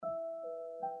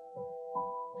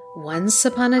Once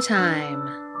upon a time,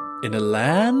 in a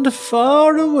land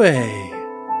far away.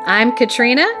 I'm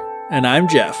Katrina. And I'm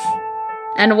Geoff.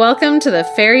 And welcome to the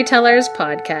Fairy Tellers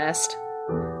Podcast.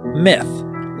 Myth,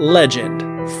 legend,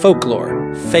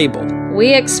 folklore, fable.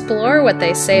 We explore what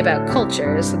they say about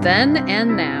cultures then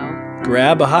and now.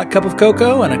 Grab a hot cup of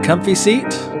cocoa and a comfy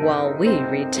seat while we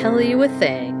retell you a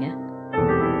thing.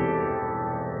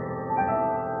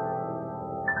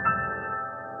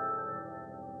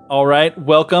 All right,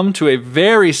 welcome to a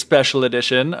very special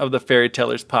edition of the Fairy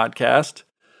Tellers Podcast.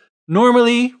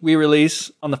 Normally, we release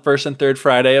on the first and third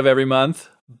Friday of every month,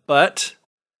 but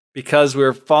because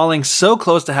we're falling so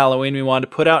close to Halloween, we wanted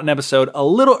to put out an episode a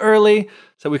little early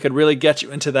so we could really get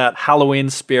you into that Halloween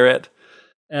spirit.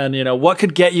 And, what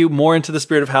could get you more into the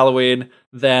spirit of Halloween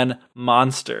than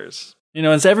monsters?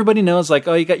 As everybody knows,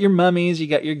 you got your mummies, you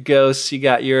got your ghosts, you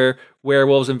got your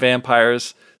werewolves and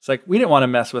vampires. It's like, we didn't want to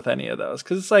mess with any of those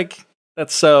because it's like,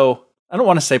 that's so, I don't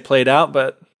want to say played out,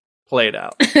 but played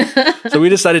out. So we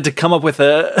decided to come up with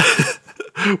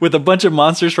with a bunch of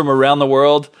monsters from around the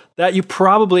world that you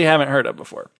probably haven't heard of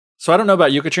before. So I don't know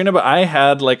about you, Katrina, but I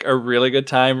had a really good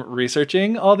time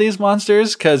researching all these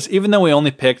monsters because even though we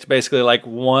only picked basically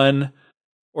one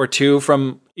or two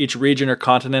from each region or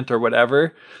continent or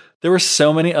whatever, there were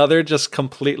so many other just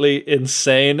completely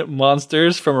insane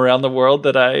monsters from around the world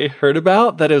that I heard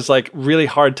about that it was really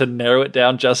hard to narrow it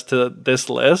down just to this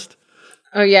list.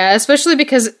 Oh yeah, especially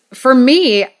because for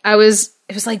me, it was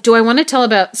like, do I want to tell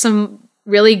about some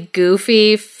really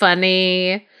goofy,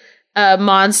 funny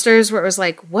monsters where it was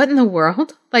like, what in the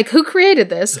world? Who created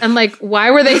this? And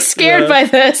why were they scared by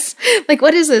this?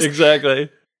 What is this? Exactly.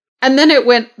 And then it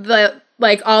went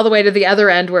all the way to the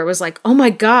other end where it was like, oh my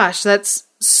gosh, that's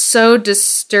so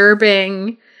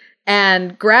disturbing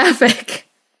and graphic.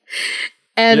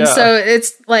 And so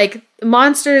it's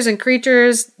monsters and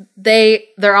creatures,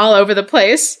 they're all over the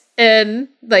place in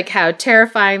how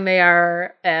terrifying they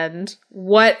are and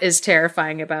what is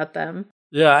terrifying about them.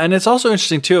 Yeah, and it's also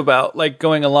interesting too about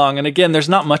going along. And again, there's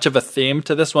not much of a theme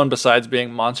to this one besides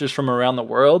being monsters from around the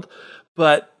world,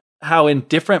 but how in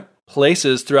different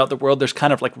places throughout the world, there's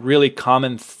kind of really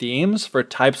common themes for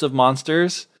types of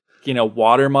monsters.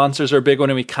 Water monsters are a big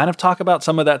one, and we kind of talk about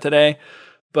some of that today,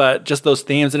 but just those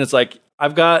themes. And it's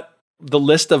I've got the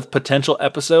list of potential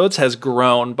episodes has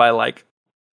grown by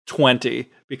 20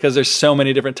 because there's so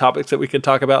many different topics that we can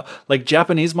talk about.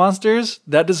 Japanese monsters,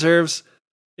 that deserves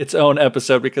its own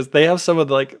episode because they have some of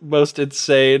the most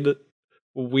insane,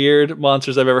 weird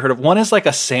monsters I've ever heard of. One is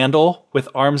a sandal with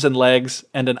arms and legs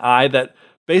and an eye that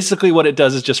basically what it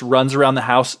does is just runs around the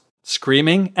house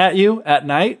screaming at you at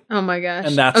night. Oh my gosh.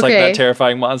 And that's that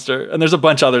terrifying monster. And there's a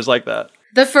bunch of others like that.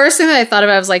 The first thing that I thought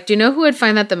about was do you know who would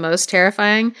find that the most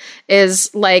terrifying?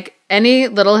 Is any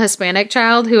little Hispanic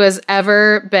child who has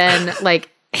ever been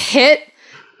hit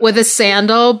with a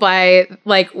sandal by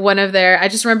one of their, I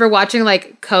just remember watching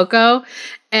Coco,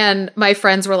 and my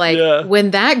friends were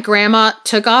when that grandma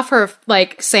took off her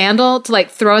sandal to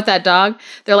throw at that dog,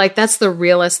 they're that's the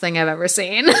realest thing I've ever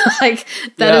seen.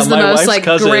 That is the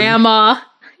most grandma.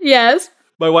 Yes.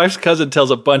 My wife's cousin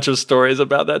tells a bunch of stories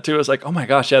about that too. It's oh my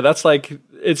gosh, yeah, that's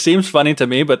it seems funny to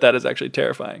me, but that is actually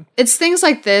terrifying. It's things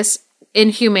like this in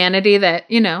humanity that,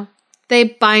 they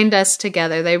bind us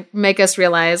together. They make us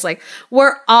realize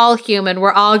we're all human.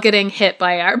 We're all getting hit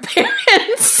by our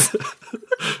parents.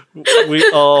 We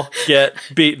all get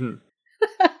beaten.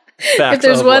 Facts if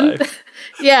there's of one,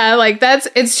 life.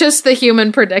 It's just the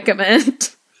human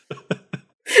predicament.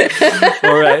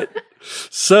 All right.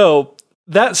 So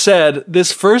that said,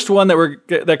 this first one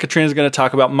that Katrina's going to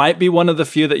talk about might be one of the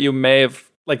few that you may have,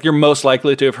 you're most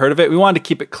likely to have heard of it. We wanted to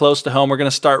keep it close to home. We're going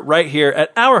to start right here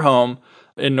at our home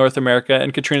in North America,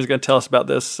 and Katrina's going to tell us about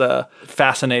this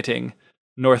fascinating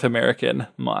North American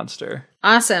monster.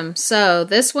 Awesome. So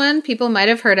this one people might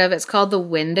have heard of. It's called the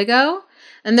Wendigo.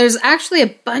 And there's actually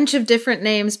a bunch of different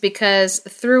names because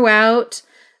throughout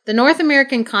the North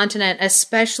American continent,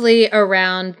 especially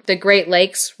around the Great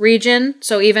Lakes region,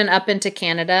 so even up into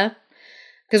Canada,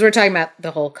 because we're talking about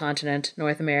the whole continent,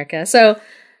 North America. So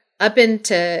up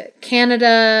into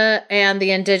Canada and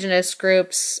the indigenous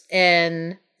groups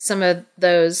in some of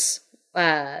those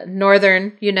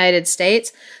northern United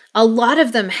States, a lot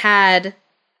of them had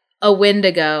a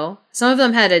Wendigo.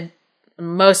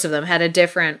 Most of them had a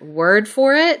different word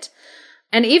for it.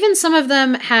 And even some of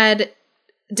them had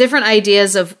different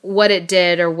ideas of what it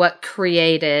did or what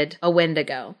created a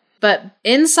Wendigo. But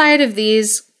inside of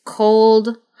these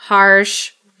cold,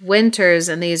 harsh winters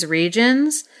in these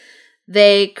regions,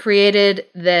 they created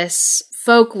this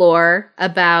folklore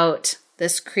about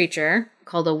this creature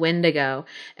called a Wendigo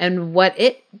and what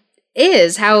it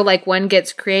is, how like one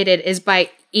gets created, is by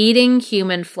eating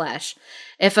human flesh.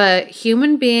 If a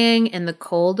human being in the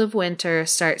cold of winter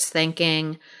starts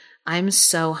thinking, I'm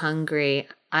so hungry,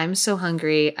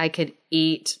 I could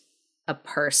eat a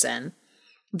person,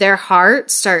 their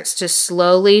heart starts to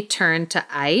slowly turn to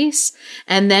ice.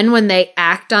 And then when they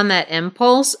act on that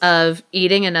impulse of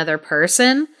eating another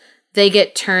person, they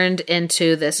get turned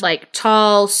into this like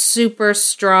tall, super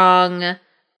strong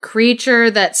creature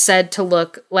that's said to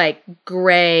look like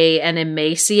gray and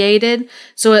emaciated.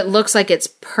 So it looks like it's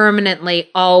permanently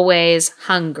always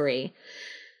hungry.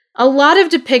 A lot of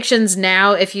depictions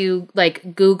now, if you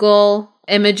like Google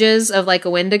images of like a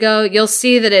Wendigo, you'll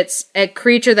see that it's a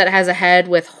creature that has a head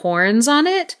with horns on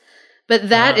it. But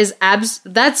that is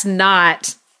that's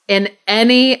not in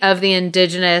any of the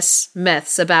indigenous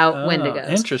myths about Wendigos.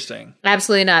 Interesting.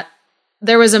 Absolutely not.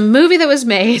 There was a movie that was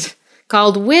made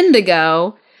called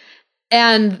Wendigo,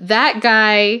 and that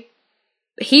guy,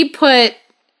 he put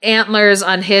antlers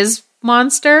on his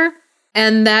monster,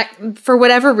 and that, for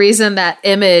whatever reason, that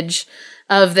image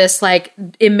of this like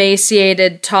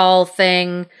emaciated tall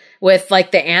thing with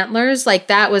like the antlers, like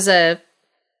that was an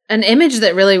image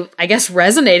that really, I guess,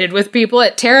 resonated with people.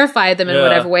 It terrified them in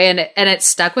whatever way, and it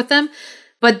stuck with them.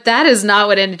 But that is not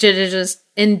what indigenous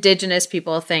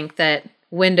people think that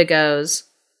Wendigos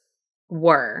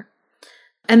were.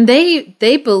 And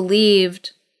they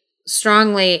believed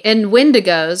strongly in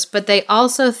Wendigos, but they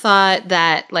also thought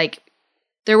that like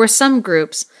there were some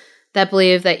groups that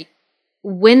believed that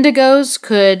Wendigos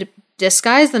could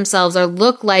disguise themselves or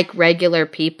look like regular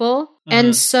people. Mm-hmm.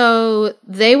 And so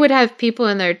they would have people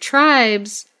in their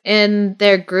tribes, in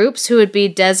their groups, who would be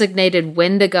designated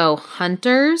Wendigo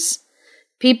hunters,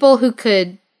 people who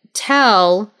could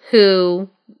tell who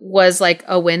was like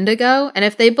a Wendigo. And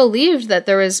if they believed that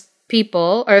there was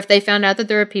people, or if they found out that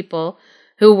there were people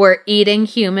who were eating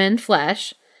human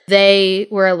flesh, they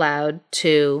were allowed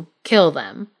to kill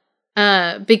them.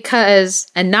 Because,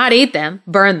 and not eat them,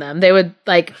 burn them. They would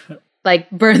like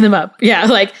burn them up. Yeah,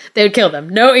 like they would kill them.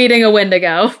 No eating a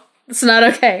Wendigo. It's not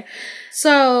okay.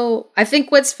 So I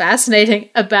think what's fascinating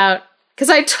about,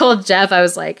 because I told Geoff, I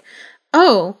was like,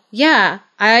 oh yeah,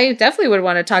 I definitely would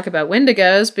want to talk about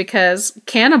Wendigos because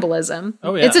cannibalism.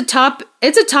 Oh yeah. It's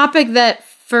a topic that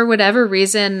for whatever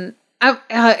reason,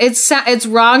 it's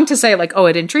wrong to say like, oh,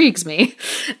 it intrigues me.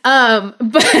 But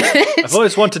I've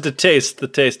always wanted to taste the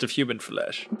taste of human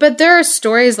flesh. But there are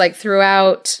stories like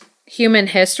throughout human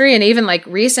history and even like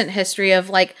recent history of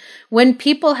like when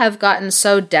people have gotten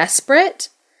so desperate,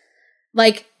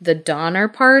 like the Donner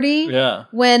Party. Yeah.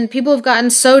 When people have gotten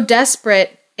so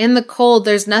desperate in the cold,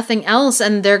 there's nothing else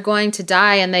and they're going to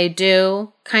die, and they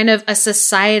do kind of a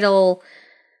societal,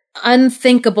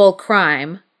 unthinkable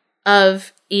crime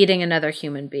of eating another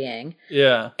human being.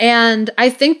 Yeah. And I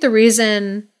think the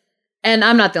reason, and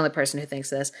I'm not the only person who thinks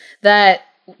this, that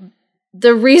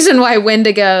the reason why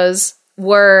Wendigos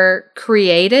were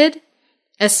created,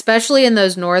 especially in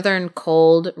those northern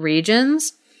cold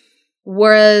regions,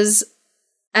 was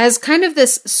as kind of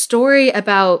this story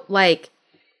about like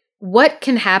what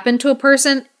can happen to a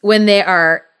person when they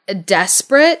are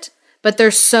desperate, but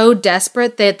they're so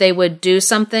desperate that they would do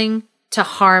something to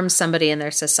harm somebody in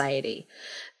their society.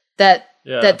 That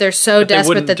they're so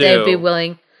desperate that they'd be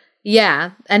willing.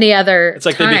 Yeah, any other. It's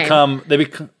like time. they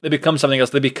become something else.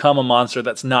 They become a monster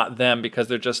that's not them because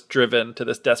they're just driven to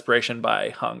this desperation by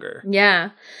hunger.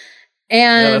 Yeah,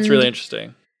 and that's really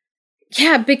interesting.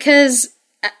 Yeah, because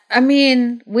I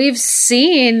mean, we've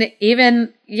seen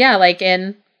even like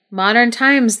in modern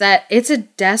times that it's a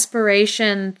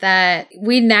desperation that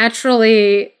we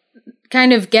naturally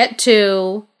kind of get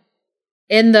to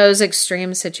in those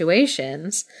extreme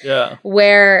situations. Yeah.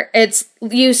 Where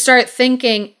you start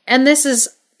thinking, and this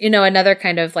is, another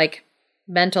kind of like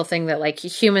mental thing that like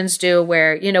humans do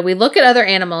where, we look at other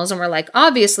animals and we're like,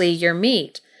 obviously you're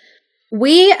meat.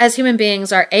 We as human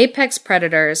beings are apex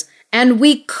predators, and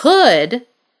we could,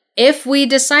 if we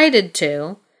decided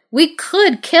to, we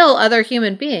could kill other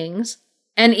human beings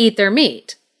and eat their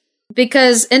meat.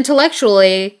 Because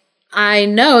intellectually, I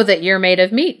know that you're made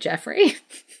of meat, Jeffrey.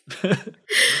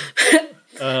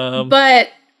 But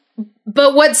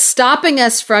what's stopping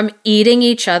us from eating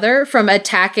each other, from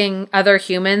attacking other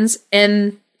humans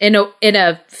in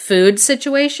a food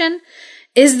situation,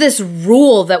 is this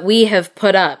rule that we have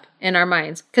put up in our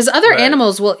minds. Because other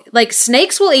animals will, like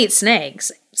snakes will eat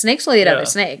snakes. Snakes will eat other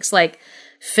snakes. Like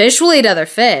fish will eat other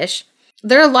fish.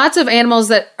 There are lots of animals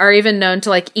that are even known to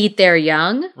like eat their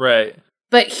young. Right.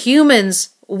 But humans,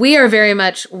 we have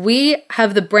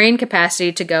the brain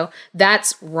capacity to go,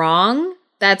 that's wrong.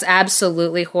 That's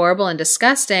absolutely horrible and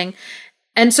disgusting.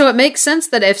 And so it makes sense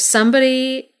that if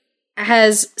somebody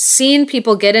has seen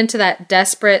people get into that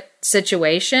desperate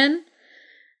situation,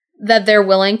 that they're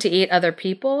willing to eat other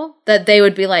people, that they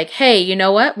would be like, hey, you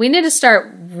know what? We need to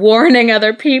start warning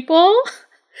other people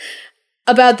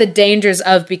about the dangers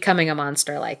of becoming a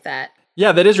monster like that.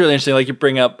 Yeah, that is really interesting. Like, you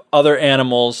bring up other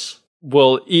animals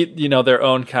will eat, their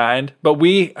own kind, but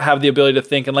we have the ability to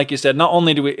think. And like you said, not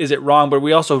only is it wrong, but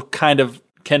we also kind of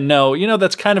can know,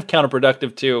 that's kind of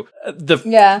counterproductive to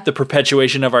the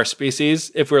perpetuation of our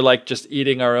species. If we're like just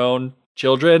eating our own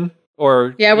children,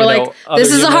 or we're like,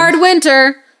 this is a hard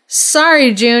winter.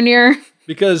 Sorry, Junior.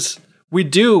 Because we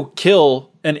do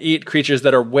kill and eat creatures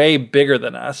that are way bigger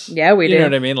than us. Yeah, we do. You know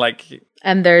what I mean? Like,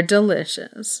 and they're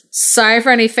delicious. Sorry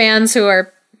for any fans who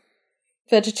are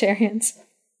vegetarians.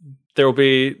 There will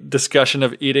be discussion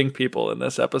of eating people in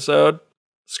this episode.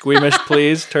 Squeamish,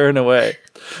 please turn away.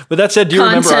 But that said, do you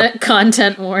remember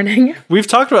content warning? We've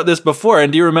talked about this before,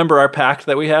 and do you remember our pact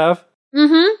that we have?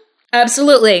 Mm-hmm.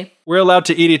 Absolutely. We're allowed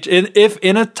to eat if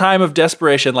in a time of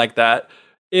desperation like that,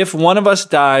 if one of us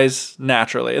dies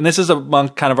naturally, and this is among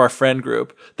kind of our friend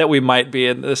group that we might be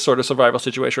in this sort of survival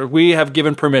situation, we have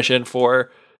given permission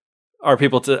for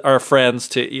our friends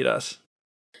to eat us.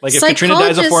 Like, if Katrina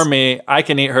dies before me, I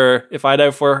can eat her. If I die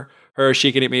before her,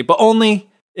 she can eat me. But only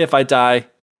if I die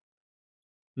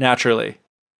naturally.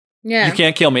 Yeah. You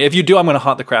can't kill me. If you do, I'm going to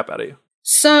haunt the crap out of you.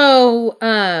 So,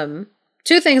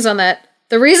 2 things on that.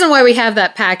 The reason why we have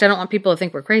that pact, I don't want people to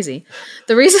think we're crazy.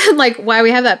 The reason why we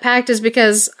have that pact is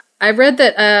because I read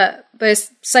that the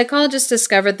psychologist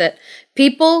discovered that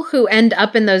people who end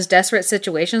up in those desperate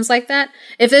situations like that,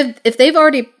 if they've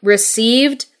already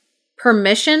received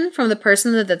permission from the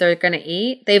person that they're going to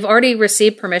eat, they've already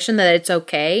received permission that it's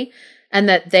okay, and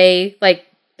that they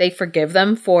forgive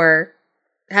them for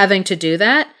having to do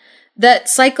that, that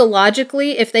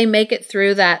psychologically, if they make it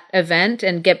through that event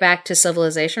and get back to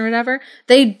civilization or whatever,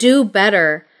 they do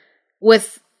better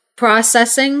with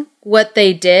processing what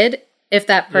they did if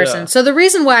that person. Yeah. So the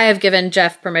reason why I've given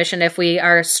Geoff permission if we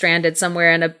are stranded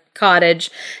somewhere in a cottage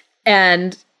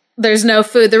and there's no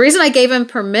food, the reason I gave him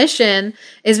permission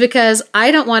is because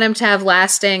I don't want him to have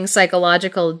lasting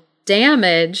psychological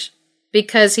damage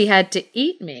because he had to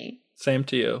eat me. Same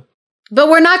to you. But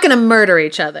we're not going to murder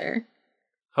each other.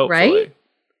 Hopefully. Right?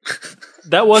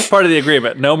 That was part of the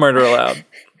agreement. No murder allowed.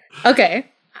 Okay.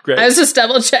 Great. I was just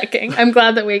double checking. I'm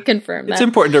glad that we confirmed that. It's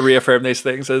important to reaffirm these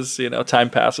things as, time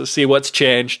passes. See what's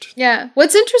changed. Yeah.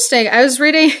 What's interesting,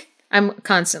 I'm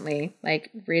constantly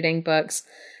reading books.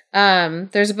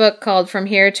 There's a book called From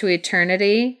Here to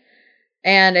Eternity,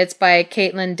 and it's by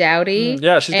Caitlin Doughty.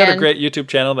 Yeah, she's got a great YouTube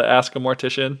channel, the Ask a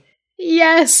Mortician.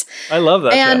 Yes. I love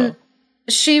that channel.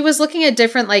 She was looking at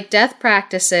different death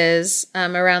practices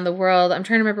around the world. I'm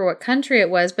trying to remember what country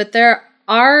it was, but there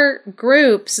are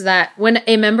groups that when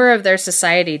a member of their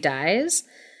society dies,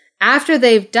 after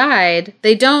they've died,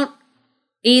 they don't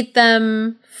eat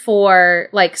them for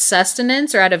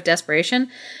sustenance or out of desperation,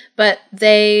 but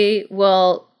they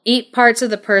will eat parts of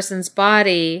the person's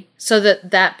body so that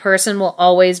that person will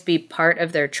always be part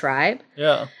of their tribe.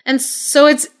 Yeah. And so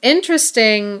it's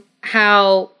interesting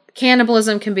how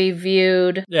cannibalism can be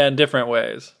viewed in different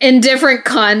ways, in different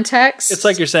contexts. It's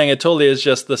like you're saying, it totally is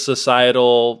just the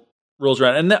societal rules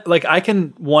around, and I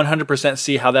can 100%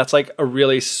 see how that's a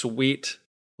really sweet,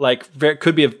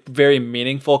 could be a very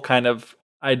meaningful kind of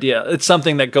idea. It's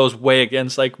something that goes way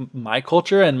against my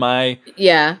culture and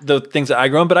the things that I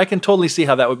grew up, but I can totally see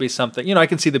how that would be something. I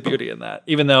can see the beauty in that,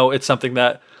 even though it's something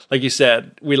that, like you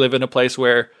said, we live in a place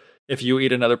where if you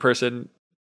eat another person,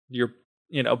 you're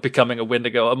becoming a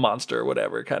Wendigo, a monster, or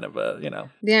whatever, kind of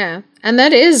Yeah. And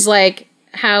that is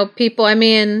how people,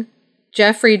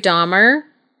 Jeffrey Dahmer,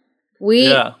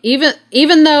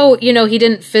 even though, he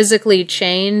didn't physically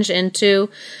change into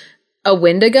a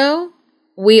Wendigo,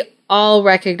 we all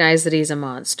recognize that he's a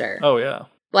monster. Oh, yeah.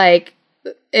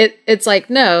 It's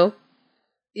no,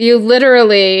 you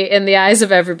literally, in the eyes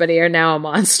of everybody, are now a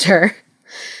monster.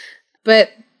 But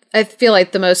I feel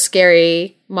like the most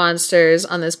scary monsters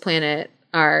on this planet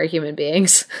are human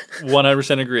beings.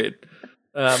 100% agreed.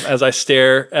 As I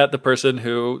stare at the person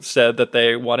who said that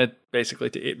they wanted basically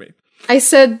to eat me. I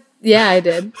said, yeah, I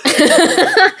did.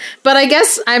 But I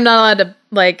guess I'm not allowed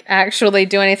to actually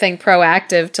do anything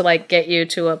proactive to get you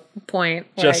to a point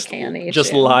where I can eat you.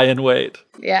 Just lie in wait.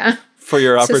 Yeah. For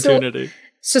your opportunity.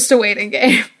 It's just a waiting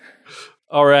game.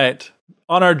 All right.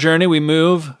 On our journey, we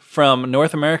move from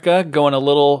North America, going a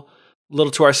little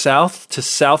to our south, to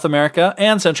South America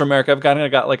and Central America. I've got a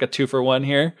 2-for-1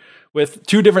 here with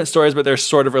 2 different stories, but they're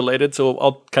sort of related. So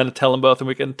I'll kind of tell them both and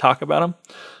we can talk about them.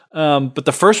 But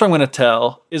the first one I'm going to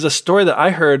tell is a story that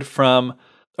I heard from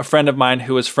a friend of mine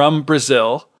who was from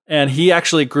Brazil. And he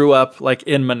actually grew up like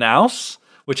in Manaus,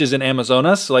 which is in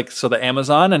Amazonas, so the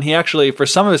Amazon. And he actually, for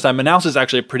some of his time, Manaus is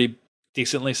actually a pretty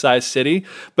decently sized city,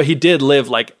 but he did live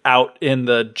like out in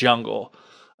the jungle,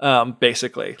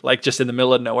 basically, like just in the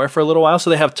middle of nowhere for a little while. So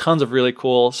they have tons of really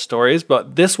cool stories.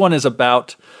 But this one is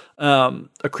about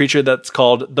a creature that's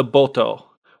called the boto,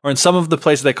 or in some of the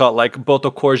places they call it like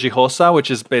boto cor-de-rosa,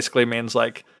 which is basically means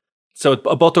like, so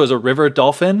a boto is a river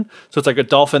dolphin. So it's like a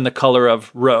dolphin the color of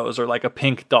rose, or like a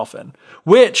pink dolphin,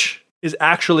 which is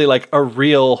actually like a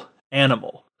real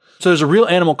animal. So there's a real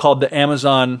animal called the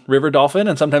Amazon river dolphin,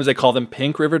 and sometimes they call them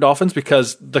pink river dolphins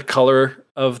because the color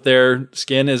of their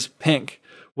skin is pink,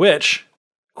 which,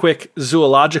 quick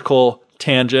zoological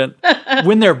tangent,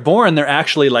 when they're born, they're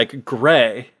actually like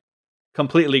gray,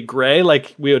 completely gray,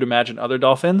 like we would imagine other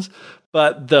dolphins.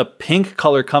 But the pink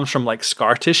color comes from like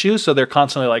scar tissue. So they're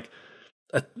constantly like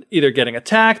either getting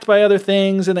attacked by other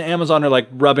things in the Amazon, or like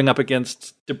rubbing up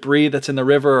against debris that's in the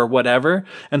river or whatever.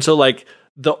 And so like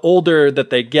the older that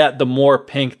they get, the more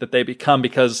pink that they become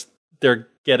because they're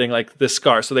getting like this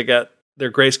scar. So they get their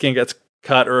gray skin gets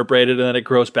cut or abraded, and then it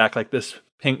grows back like this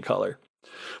pink color.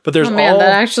 But there's that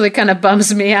actually kind of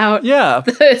bums me out. Yeah.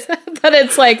 That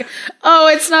it's like, oh,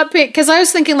 it's not pink. Because I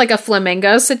was thinking like a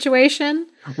flamingo situation.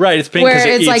 Right, it's pink because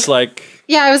it eats like...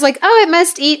 Yeah, I was like, oh, it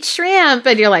must eat shrimp.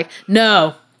 And you're like,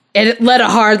 no, it led a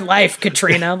hard life,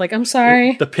 Katrina. Like, I'm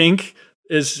sorry. The pink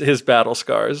is his battle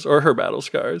scars, or her battle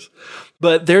scars.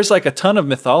 But there's like a ton of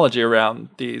mythology around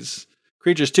these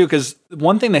creatures too, because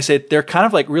one thing they say, they're kind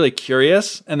of like really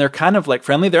curious, and they're kind of like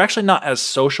friendly. They're actually not as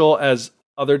social as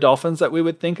other dolphins that we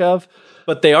would think of,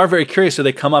 but they are very curious. So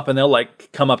they come up and they'll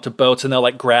like come up to boats and they'll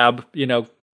like grab,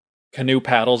 canoe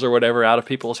paddles or whatever out of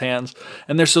people's hands.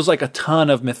 And there's just like a ton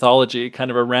of mythology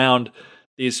kind of around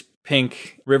these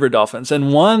pink river dolphins.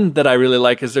 And one that I really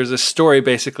like is there's a story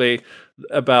basically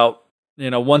about,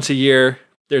 once a year,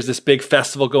 there's this big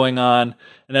festival going on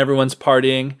and everyone's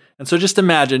partying. And so just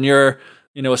imagine you're,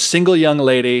 a single young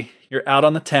lady, you're out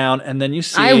on the town, and then you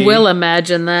see... I will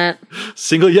imagine that.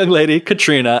 Single young lady,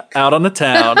 Katrina, out on the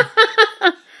town.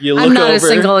 You look I'm not over a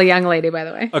single young lady, by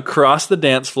the way. Across the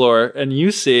dance floor, and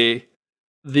you see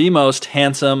the most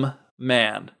handsome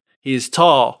man. He's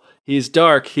tall, he's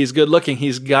dark, he's good looking,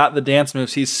 he's got the dance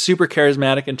moves, he's super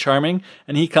charismatic and charming,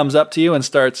 and he comes up to you and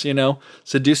starts,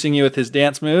 seducing you with his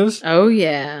dance moves. Oh,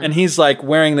 yeah. And he's like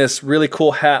wearing this really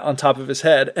cool hat on top of his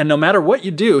head, and no matter what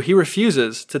you do, he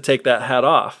refuses to take that hat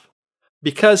off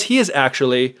because he is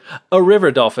actually a river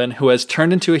dolphin who has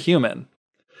turned into a human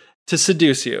to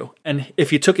seduce you. And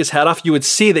if you took his hat off, you would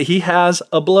see that he has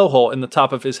a blowhole in the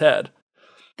top of his head.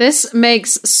 This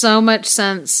makes so much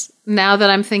sense now that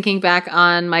I'm thinking back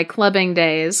on my clubbing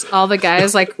days. All the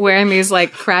guys like wearing these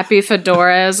like crappy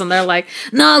fedoras, and they're like,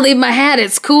 no, leave my hat,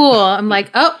 it's cool. I'm like,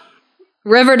 oh,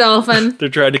 river dolphin. They're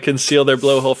trying to conceal their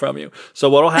blowhole from you. So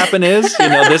what'll happen is,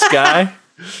 this guy,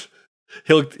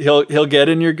 he'll get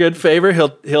in your good favor.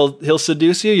 He'll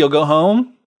seduce you. You'll go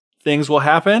home. Things will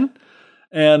happen.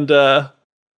 And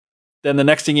then the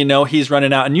next thing you know, he's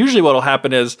running out. And usually what will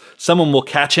happen is someone will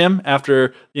catch him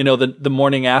after, the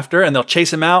morning after, and they'll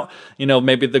chase him out.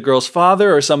 Maybe the girl's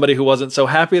father or somebody who wasn't so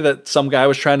happy that some guy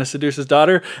was trying to seduce his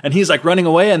daughter. And he's like running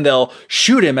away, and they'll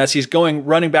shoot him as he's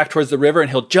running back towards the river, and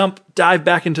he'll dive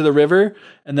back into the river.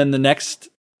 And then the next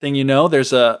thing you know,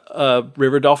 there's a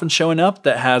river dolphin showing up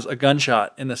that has a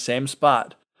gunshot in the same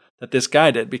spot that this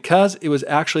guy did, because it was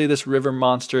actually this river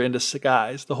monster in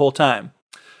disguise the whole time.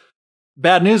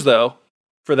 Bad news, though,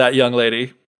 for that young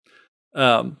lady.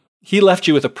 He left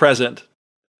you with a present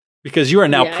because you are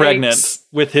now pregnant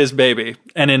with his baby.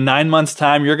 And in 9 months'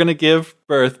 time, you're going to give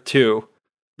birth to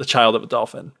the child of a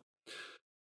dolphin.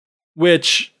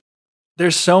 Which,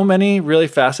 there's so many really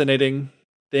fascinating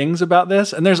things about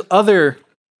this. And there's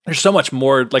so much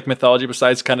more like mythology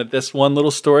besides kind of this one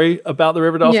little story about the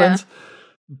river dolphins.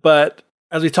 Yeah. But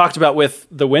as we talked about with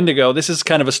the Wendigo, this is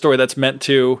kind of a story that's meant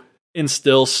to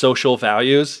instill social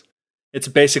values. It's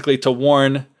basically to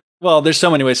warn, well, there's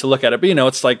so many ways to look at it, but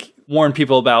it's like warn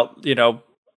people about,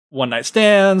 one night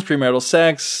stands, premarital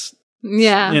sex,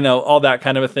 all that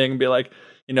kind of a thing. Be like,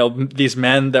 these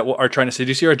men that are trying to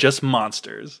seduce you are just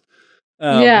monsters.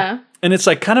 And it's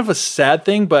like kind of a sad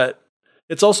thing, but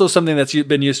it's also something that's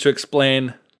been used to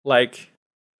explain like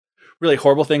really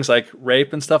horrible things like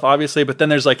rape and stuff, obviously. But then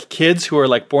there's like kids who are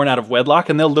like born out of wedlock,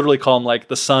 and they'll literally call them like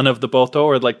the son of the boto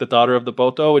or like the daughter of the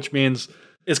boto, which means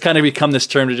it's kind of become this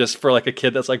term to just for like a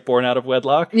kid that's like born out of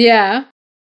wedlock. Yeah.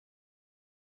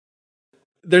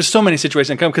 there's so many situations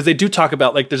that come because they do talk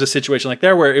about like there's a situation like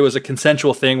there where it was a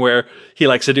consensual thing where he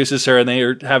like seduces her and they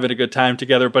are having a good time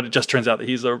together, but it just turns out that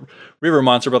he's a river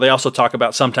monster. But they also talk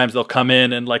about sometimes they'll come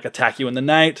in and like attack you in the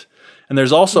night. And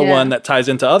there's also one that ties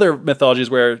into other mythologies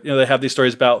where, you know, they have these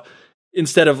stories about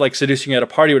instead of like seducing you at a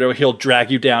party or whatever, he'll drag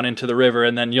you down into the river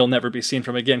and then you'll never be seen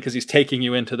from again because he's taking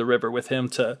you into the river with him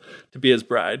to be his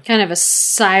bride. Kind of a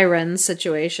siren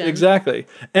situation. Exactly.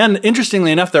 And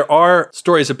interestingly enough, there are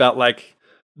stories about like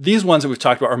these ones that we've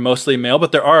talked about are mostly male,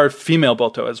 but there are female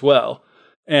Boto as well.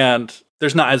 And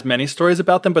there's not as many stories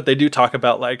about them, but they do talk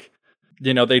about like,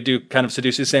 you know, they do kind of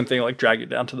seduce you, same thing, like drag you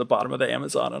down to the bottom of the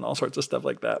Amazon and all sorts of stuff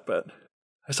like that. But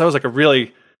I thought it was like a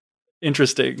really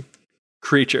interesting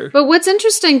creature. But what's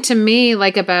interesting to me,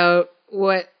 like about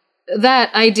what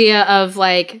that idea of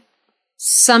like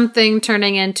something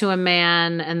turning into a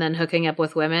man and then hooking up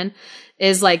with women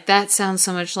is like, that sounds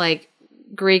so much like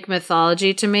Greek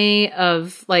mythology to me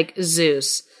of like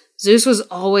Zeus. Zeus was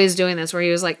always doing this where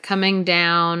he was like coming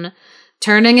down,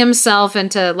 turning himself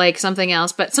into like something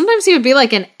else. But sometimes he would be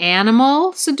like an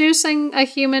animal seducing a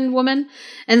human woman.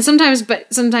 And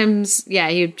sometimes, yeah,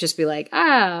 he'd just be like,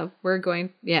 we're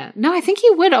going, yeah. No, I think he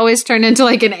would always turn into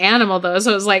like an animal though.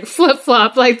 So it was like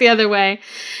flip-flop like the other way.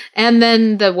 And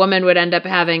then the woman would end up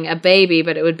having a baby,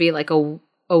 but it would be like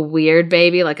a weird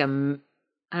baby, like I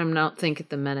don't think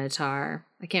the Minotaur.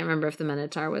 I can't remember if the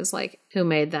Minotaur was like who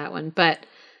made that one. But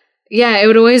yeah, it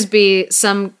would always be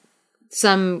some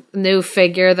new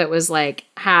figure that was like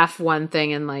half one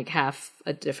thing and like half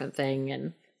a different thing.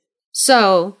 And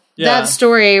so that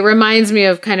story reminds me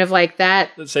of kind of like that.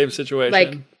 The same situation.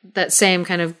 Like that same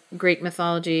kind of Greek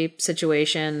mythology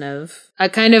situation of a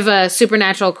kind of a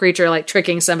supernatural creature like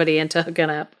tricking somebody into hooking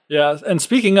up. Yeah. And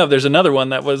speaking of, there's another one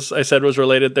that was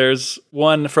related. There's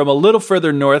one from a little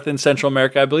further north in Central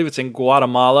America. I believe it's in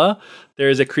Guatemala. There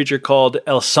is a creature called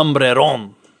El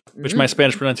Sombreron, which my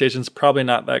Spanish pronunciation is probably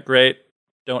not that great.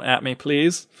 Don't at me,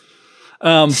 please.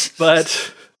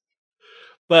 But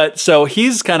so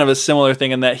he's kind of a similar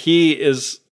thing in that he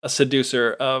is a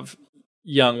seducer of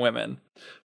young women.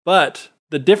 But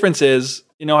the difference is,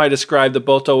 you know how I described the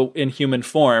Boto in human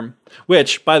form,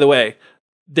 which, by the way,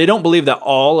 they don't believe that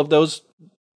all of those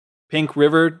pink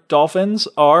river dolphins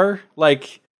are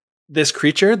like this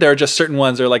creature. There are just certain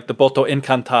ones that are like the Boto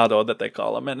Encantado that they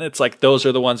call them. And it's like those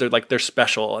are the ones that are like they're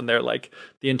special and they're like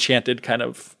the enchanted kind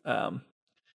of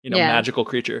magical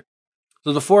creature.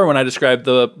 So before when I described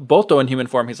the Boto in human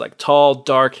form, he's like tall,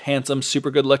 dark, handsome, super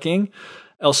good looking.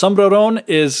 El Sombreron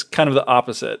is kind of the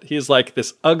opposite. He's like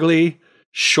this ugly,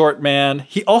 short man.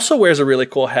 He also wears a really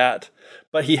cool hat,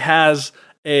 but he has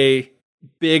a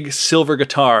big silver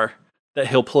guitar that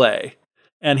he'll play.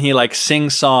 And he like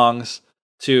sings songs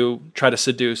to try to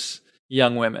seduce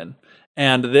young women.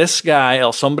 And this guy,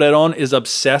 El Sombreron, is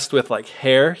obsessed with like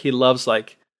hair. He loves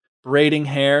like braiding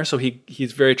hair. So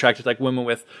he's very attracted to like women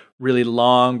with really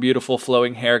long, beautiful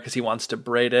flowing hair because he wants to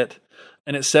braid it.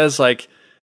 And it says like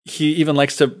he even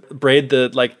likes to braid the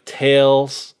like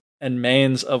tails and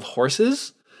manes of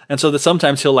horses. And so that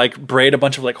sometimes he'll like braid a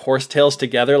bunch of like horse tails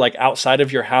together like outside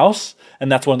of your house.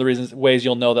 And that's one of the ways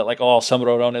you'll know that like, oh,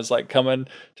 Sombreron is like coming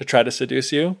to try to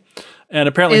seduce you. And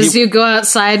apparently you go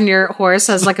outside and your horse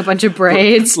has like a bunch of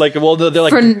braids. Like, well,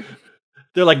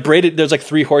 they're like braided. There's like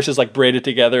 3 horses like braided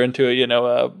together into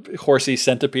a horsey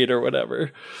centipede or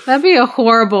whatever. That'd be a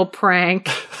horrible prank.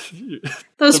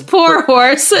 Those poor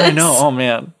horses. I know. Oh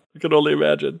man, I can only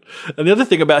imagine. And the other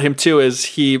thing about him too is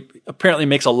he apparently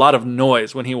makes a lot of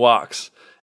noise when he walks,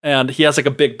 and he has like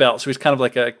a big belt, so he's kind of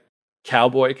like a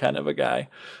cowboy kind of a guy.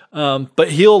 But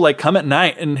he'll like come at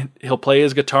night and he'll play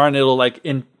his guitar, and it'll like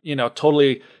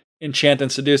totally enchant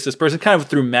and seduce this person kind of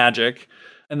through magic.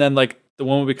 And then like the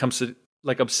woman becomes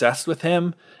like obsessed with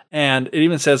him. And it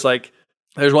even says like,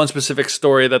 there's one specific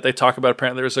story that they talk about.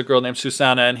 Apparently there was a girl named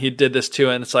Susanna and he did this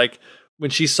too. And it's like when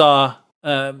she saw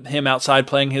him outside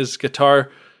playing his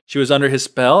guitar, she was under his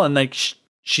spell, and like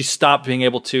she stopped being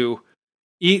able to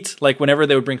eat. Like whenever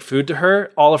they would bring food to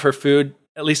her, all of her food,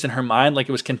 at least in her mind, like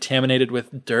it was contaminated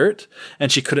with dirt,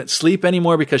 and she couldn't sleep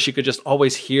anymore because she could just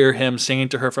always hear him singing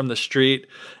to her from the street.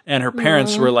 And her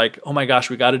parents were like, oh my gosh,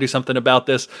 we got to do something about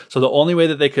this. So the only way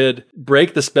that they could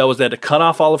break the spell was they had to cut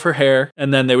off all of her hair,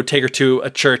 and then they would take her to a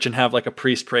church and have like a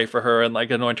priest pray for her and like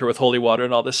anoint her with holy water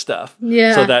and all this stuff.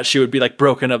 Yeah. So that she would be like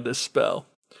broken of this spell.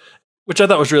 Which I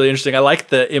thought was really interesting. I like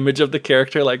the image of the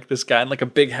character, like this guy in like a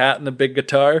big hat and a big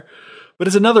guitar. But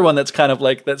it's another one that's kind of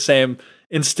like that same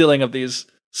instilling of these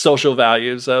social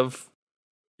values of,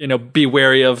 be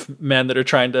wary of men that are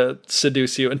trying to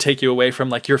seduce you and take you away from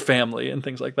like your family and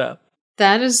things like that.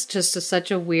 That is just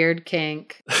such a weird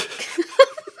kink.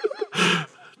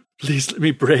 Please let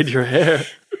me braid your hair.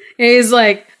 He's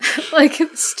like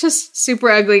it's just super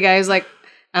ugly guy. He's like,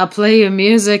 I'll play you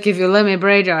music if you let me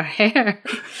braid your hair.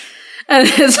 And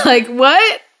it's like,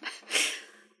 what?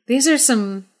 These are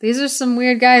some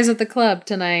weird guys at the club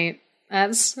tonight.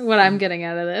 That's what I'm getting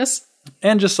out of this.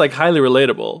 And just like highly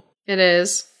relatable. It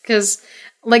is. Because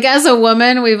like as a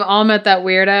woman, we've all met that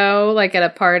weirdo like at a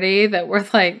party that we're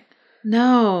like,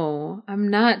 no, I'm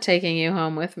not taking you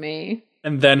home with me.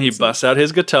 And then he busts out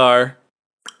his guitar.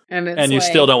 And you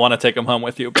still don't want to take him home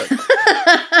with you, but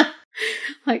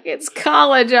like it's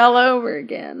college all over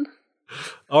again.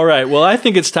 All right. Well, I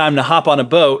think it's time to hop on a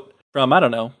boat from, I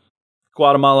don't know,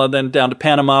 Guatemala, then down to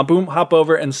Panama, boom, hop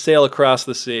over and sail across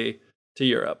the sea to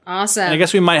Europe. Awesome. And I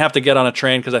guess we might have to get on a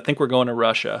train because I think we're going to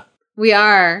Russia. We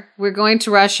are. We're going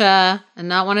to Russia and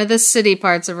not one of the city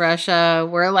parts of Russia.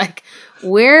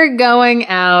 We're going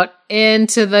out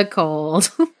into the cold.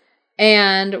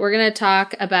 And we're going to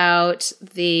talk about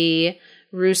the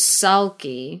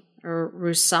Rusalki or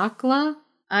Rusakla.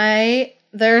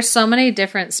 There are so many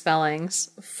different spellings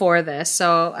for this,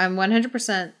 so I'm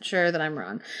 100% sure that I'm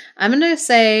wrong. I'm going to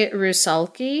say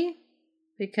Rusalki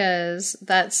because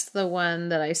that's the one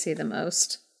that I see the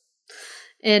most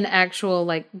in actual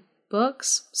like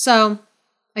books. So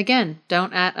again,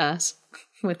 don't at us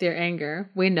with your anger.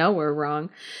 We know we're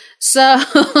wrong. So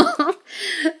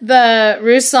the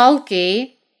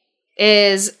Rusalki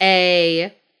is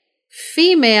a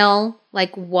female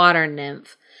like water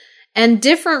nymph. And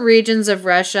different regions of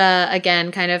Russia,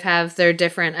 again, kind of have their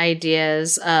different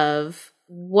ideas of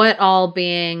what all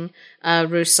being a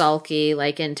Rusalki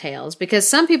like entails. Because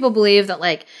some people believe that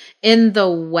like in the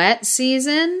wet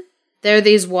season, there are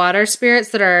these water spirits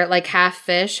that are like half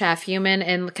fish, half human,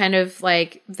 and kind of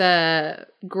like the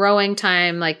growing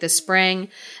time, like the spring,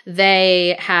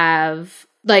 they have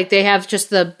just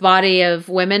the body of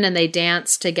women and they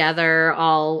dance together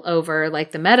all over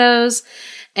like the meadows.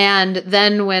 And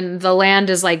then when the land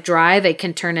is like dry, they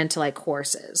can turn into like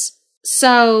horses.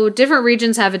 So different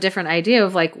regions have a different idea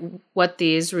of like what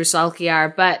these Rusalki are,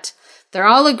 but they're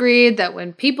all agreed that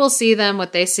when people see them,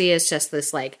 what they see is just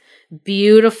this like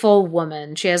beautiful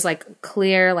woman. She has like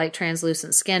clear, like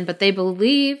translucent skin, but they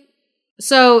believe.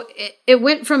 So it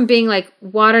went from being like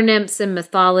water nymphs in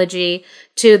mythology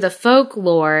to the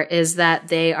folklore is that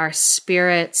they are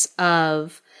spirits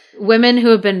of women who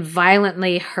have been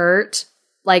violently hurt,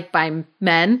 like by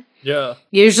men. Yeah.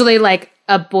 Usually like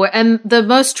a boy. And the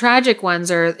most tragic ones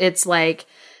are, it's like,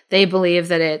 they believe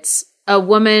that it's a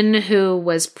woman who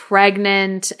was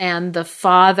pregnant and the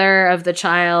father of the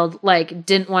child like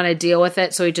didn't want to deal with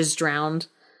it. So he just drowned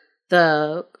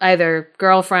the either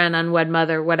girlfriend, unwed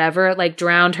mother, whatever, like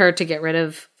drowned her to get rid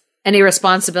of any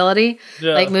responsibility,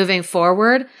 like moving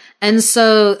forward. And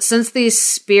so since these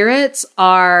spirits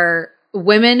are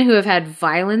women who have had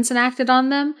violence enacted on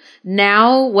them,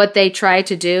 now what they try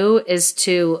to do is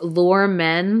to lure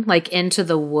men like into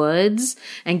the woods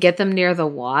and get them near the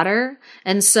water.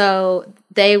 And so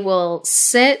they will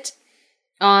sit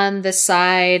on the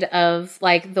side of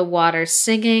like the water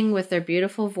singing with their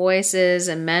beautiful voices,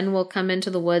 and men will come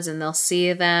into the woods and they'll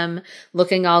see them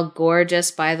looking all gorgeous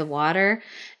by the water,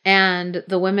 and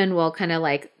the women will kind of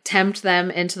like tempt them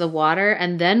into the water.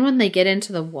 And then when they get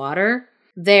into the water,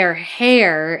 their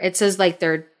hair, it says like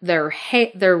their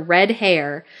red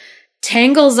hair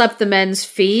tangles up the men's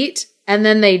feet, and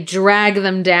then they drag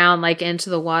them down like into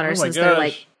the water since they're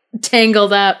like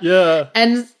tangled up. Yeah.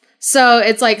 And so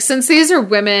it's like, since these are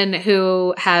women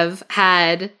who have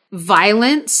had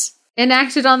violence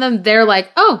enacted on them, they're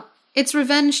like, oh, it's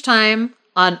revenge time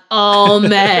on all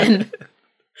men.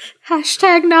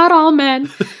 Hashtag not all men.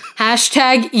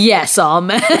 Hashtag yes, all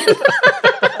men.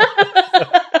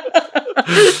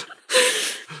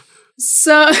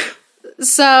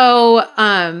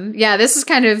 Yeah, this is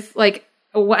kind of like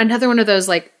another one of those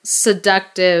like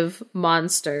seductive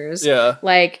monsters. Yeah.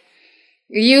 Like,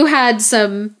 you had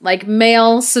some like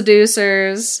male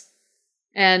seducers,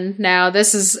 and now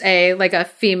this is a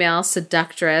female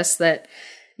seductress that,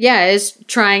 is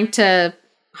trying to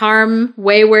harm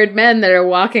wayward men that are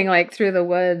walking like through the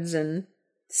woods and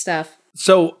stuff.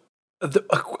 So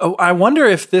I wonder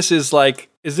if this is like,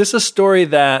 is this a story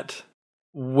that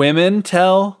women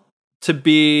tell to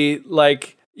be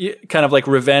like kind of like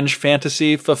revenge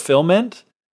fantasy fulfillment?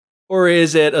 Or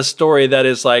is it a story that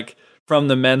is like from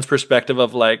the men's perspective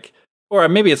of like, or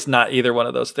maybe it's not either one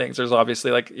of those things. There's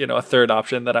obviously like, a third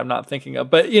option that I'm not thinking of,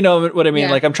 but you know what I mean?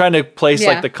 Yeah. Like I'm trying to place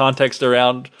like the context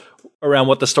around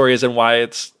what the story is and why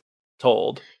it's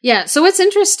told. Yeah. So what's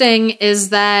interesting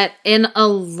is that in a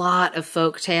lot of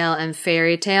folktale and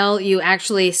fairy tale, you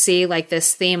actually see like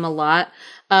this theme a lot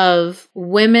of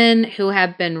women who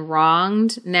have been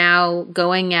wronged now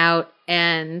going out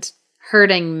and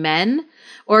hurting men,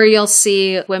 or you'll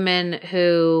see women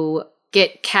who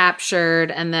get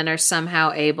captured and then are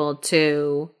somehow able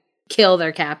to kill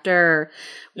their captor or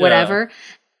whatever. Yeah.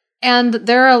 And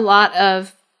there are a lot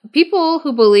of people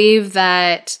who believe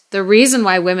that the reason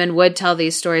why women would tell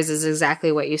these stories is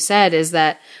exactly what you said, is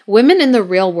that women in the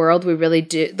real world, we really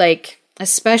do, like,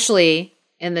 especially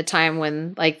in the time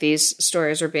when like these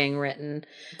stories were being written,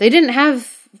 they didn't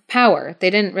have power. They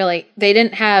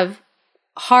didn't have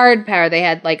hard power. They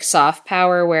had like soft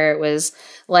power where it was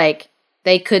like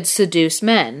they could seduce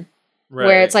men. Right.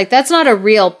 Where it's like, that's not a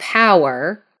real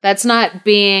power. That's not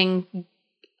being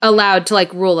allowed to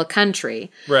like rule a country.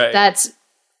 Right. That's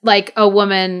like a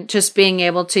woman just being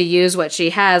able to use what she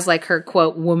has, like her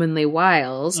quote, womanly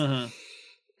wiles,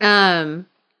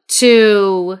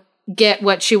 to get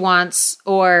what she wants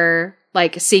or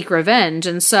like seek revenge.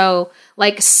 And so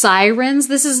like sirens,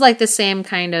 this is like the same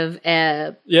kind of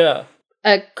a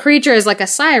creature is like a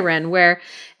siren, where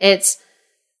it's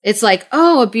like,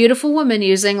 oh, a beautiful woman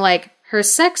using like her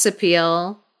sex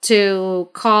appeal to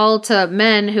call to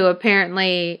men who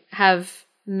apparently have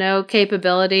no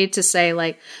capability to say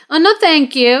like, oh, no,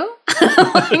 thank you.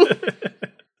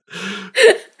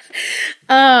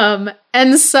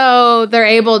 And so they're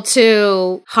able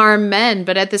to harm men.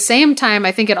 But at the same time,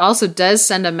 I think it also does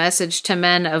send a message to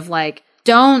men of like,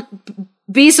 don't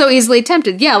be so easily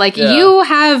tempted. Yeah. Like you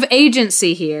have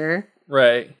agency here.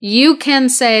 Right. You can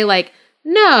say like,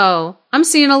 no, I'm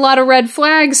seeing a lot of red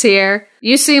flags here.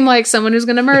 You seem like someone who's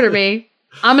going to murder me.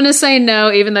 I'm going to say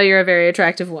no, even though you're a very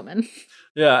attractive woman.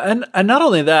 Yeah. And not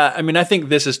only that, I mean, I think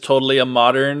this is totally a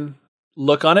modern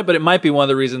look on it, but it might be one of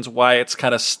the reasons why it's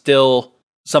kind of still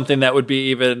something that would be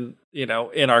even, you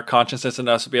know, in our consciousness and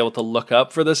us to be able to look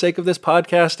up for the sake of this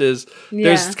podcast is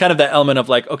there's kind of that element of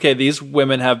like, okay, these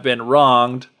women have been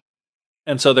wronged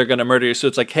and so they're going to murder you. So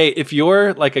it's like, hey, if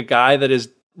you're like a guy that is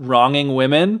wronging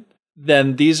women,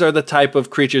 then these are the type of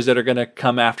creatures that are going to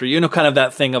come after you. You know, kind of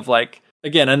that thing of like,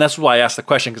 again, and that's why I asked the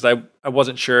question, because I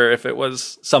wasn't sure if it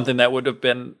was something that would have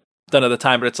been done at the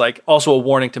time, but it's like also a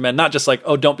warning to men, not just like,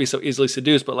 oh, don't be so easily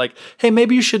seduced, but like, hey,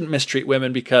 maybe you shouldn't mistreat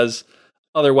women because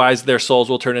otherwise their souls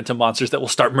will turn into monsters that will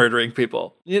start murdering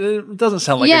people. It doesn't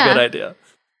sound like a good idea.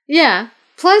 Yeah.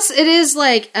 Plus it is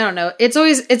like, I don't know,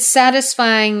 it's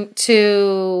satisfying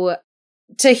to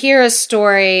hear a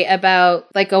story about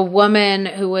like a woman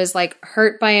who was like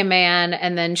hurt by a man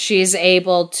and then she's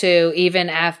able to, even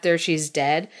after she's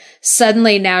dead,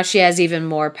 suddenly now she has even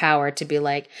more power to be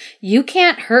like, you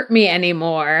can't hurt me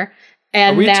anymore.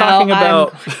 And are we talking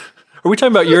about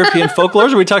European folklore,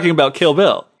 or are we talking about Kill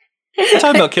Bill? We're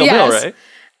talking about Kill Bill, right?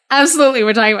 Absolutely,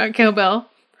 we're talking about Kill Bill.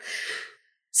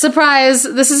 Surprise,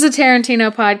 this is a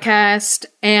Tarantino podcast,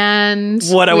 and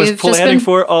what I was planning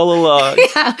for all along.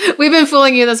 Yeah, we've been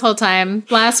fooling you this whole time.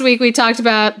 Last week we talked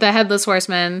about the Headless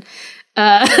Horseman,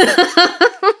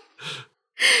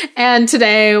 and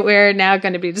today we're now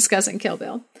going to be discussing Kill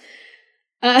Bill.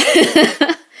 But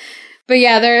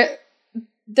yeah,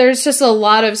 there's just a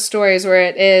lot of stories where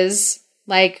it is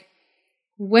like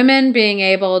women being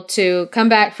able to come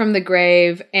back from the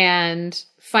grave and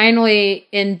finally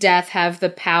in death have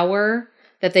the power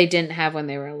that they didn't have when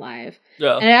they were alive.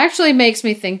 Yeah. And it actually makes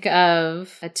me think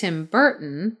of a Tim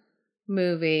Burton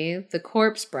movie, The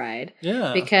Corpse Bride.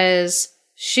 Yeah. Because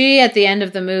she, at the end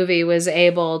of the movie, was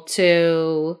able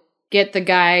to get the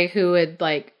guy who had,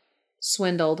 like,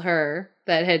 swindled her,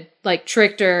 that had, like,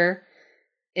 tricked her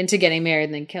into getting married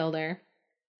and then killed her.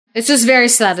 It's just very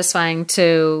satisfying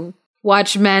to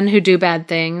watch men who do bad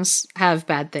things have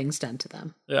bad things done to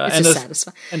them. Yeah, it's just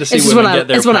satisfying. And to see women get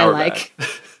their power back. It's what I like.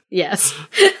 Yes.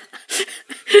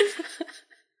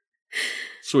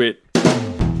 Sweet.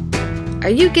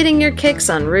 Are you getting your kicks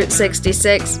on Route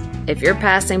 66? If you're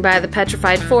passing by the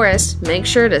Petrified Forest, make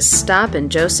sure to stop in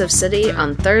Joseph City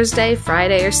on Thursday,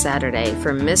 Friday, or Saturday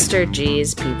for Mr.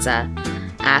 G's Pizza.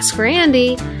 Ask for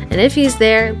Andy, and if he's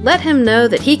there, let him know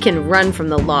that he can run from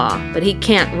the law, but he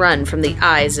can't run from the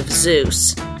eyes of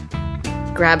Zeus.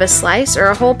 Grab a slice or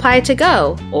a whole pie to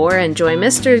go, or enjoy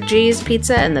Mr. G's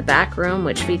Pizza in the back room,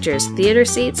 which features theater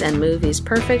seats and movies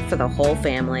perfect for the whole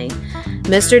family.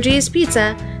 Mr. G's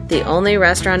Pizza, the only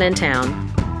restaurant in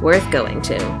town, worth going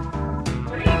to.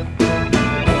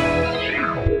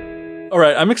 All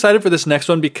right, I'm excited for this next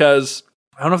one because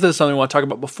I don't know if this is something we want to talk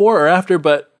about before or after,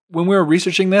 but when we were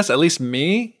researching this, at least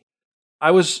me,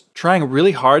 I was trying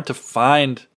really hard to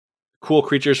find cool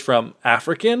creatures from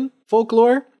African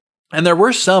folklore. And there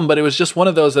were some, but it was just one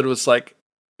of those that was like,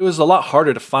 it was a lot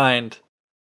harder to find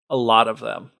a lot of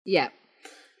them. Yeah.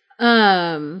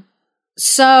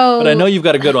 So, but I know you've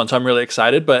got a good one, so I'm really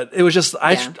excited. But it was just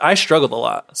I struggled a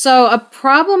lot. So a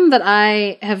problem that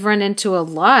I have run into a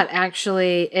lot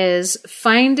actually is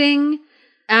finding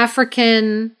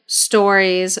African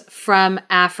stories from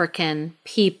African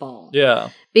people. Yeah.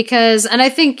 Because, and I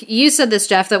think you said this,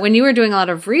 Geoff, that when you were doing a lot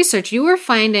of research, you were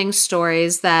finding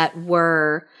stories that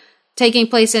were taking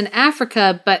place in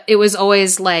Africa, but it was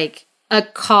always like a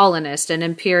colonist, an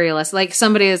imperialist, like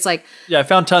somebody that's like... Yeah, I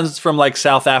found tons from like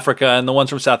South Africa, and the ones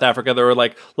from South Africa, there were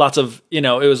like lots of, it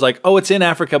was like, oh, it's in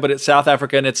Africa, but it's South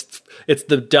Africa, and it's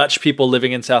the Dutch people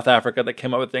living in South Africa that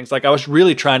came up with things. Like I was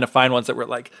really trying to find ones that were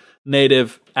like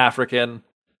native African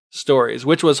stories,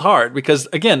 which was hard because,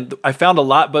 again, I found a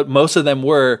lot, but most of them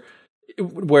were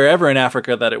wherever in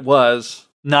Africa that it was,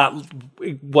 not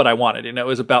what I wanted. It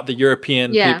was about the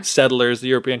European settlers, the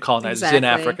European colonizers in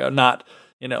Africa, not...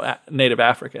 native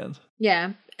Africans.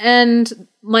 Yeah. And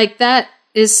like that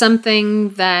is something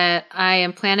that I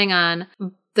am planning on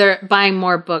buying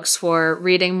more books for,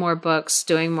 reading more books,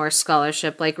 doing more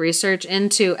scholarship, like research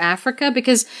into Africa,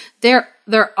 because there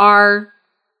are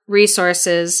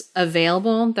resources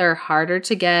available. They're harder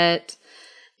to get.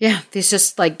 Yeah. These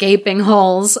just like gaping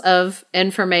holes of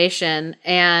information.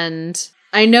 And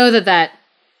I know that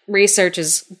research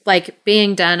is like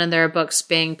being done and there are books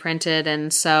being printed.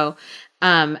 And so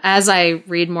as I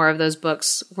read more of those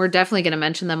books, we're definitely going to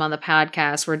mention them on the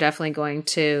podcast. We're definitely going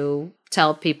to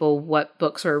tell people what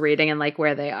books we're reading and like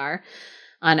where they are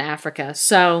on Africa.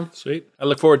 So sweet. I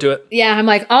look forward to it. Yeah, I'm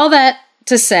like, all that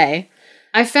to say,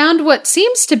 I found what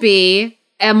seems to be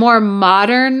a more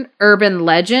modern urban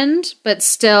legend, but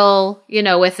still,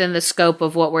 within the scope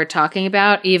of what we're talking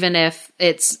about, even if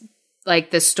it's like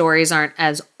the stories aren't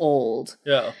as old.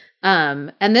 Yeah.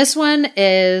 And this one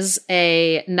is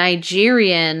a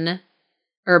Nigerian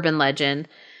urban legend,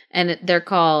 and they're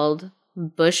called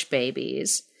bush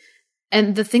babies.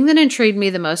 And the thing that intrigued me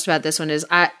the most about this one is,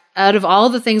 out of all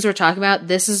the things we're talking about,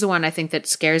 this is the one I think that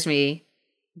scares me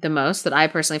the most, that I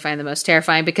personally find the most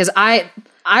terrifying, because I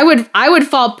would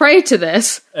fall prey to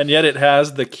this. And yet it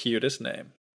has the cutest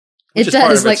name. It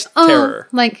does, like terror.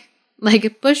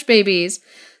 like bush babies.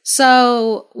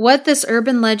 So what this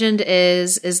urban legend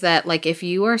is that like if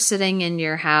you are sitting in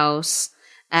your house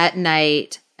at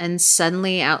night and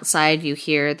suddenly outside you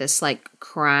hear this like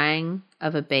crying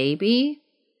of a baby,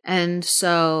 and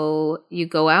so you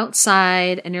go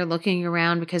outside and you're looking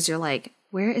around because you're like,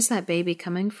 where is that baby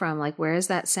coming from? Like, where is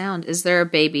that sound? Is there a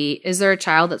baby? Is there a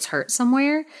child that's hurt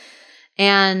somewhere?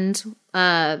 And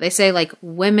they say like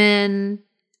women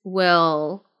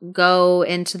will go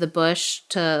into the bush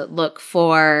to look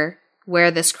for where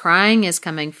this crying is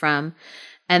coming from.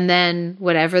 And then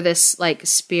whatever this like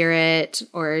spirit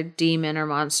or demon or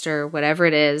monster, whatever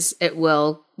it is, it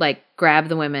will like grab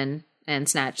the women and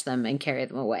snatch them and carry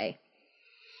them away.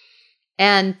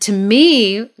 And to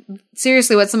me,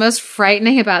 seriously, what's the most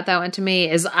frightening about that one to me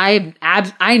is I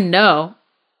know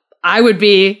I would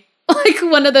be like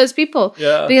one of those people.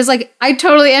 Yeah. Because like I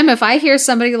totally am. If I hear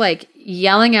somebody like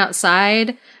yelling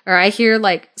outside, or I hear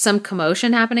like some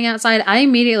commotion happening outside, I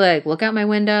immediately like look out my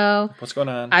window. What's going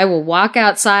on? I will walk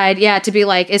outside. Yeah. To be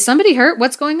like, is somebody hurt?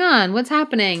 What's going on? What's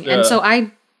happening? Yeah. And so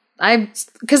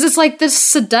cause it's like the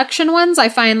seduction ones I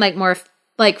find like more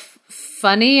like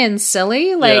funny and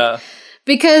silly. Like,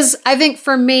 because I think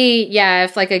for me,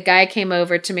 if like a guy came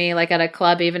over to me like at a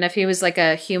club, even if he was like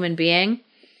a human being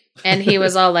and he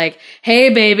was all like,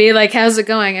 hey baby, like, how's it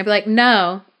going? I'd be like,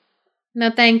 no,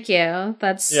 thank you.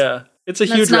 That's not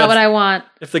what I want.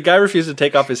 If the guy refuses to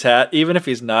take off his hat, even if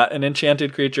he's not an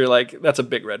enchanted creature, like that's a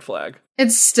big red flag.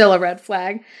 It's still a red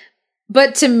flag.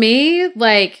 But to me,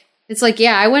 like, it's like,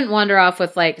 I wouldn't wander off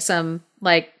with like some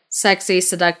like sexy,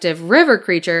 seductive river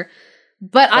creature,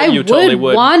 but I would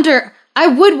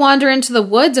wander into the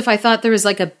woods if I thought there was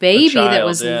like a baby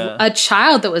a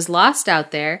child that was lost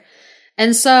out there.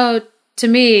 And so to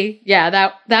me,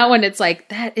 that one, it's like,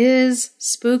 that is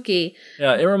spooky.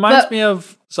 Yeah, it reminds me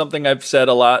of something I've said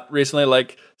a lot recently,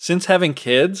 like since having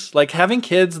kids,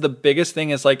 the biggest thing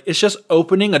is like, it's just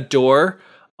opening a door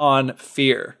on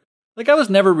fear. Like I was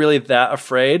never really that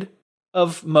afraid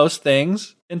of most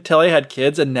things until I had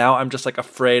kids, and now I'm just like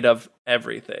afraid of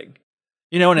everything.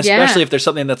 And especially if there's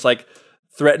something that's like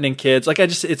threatening kids, like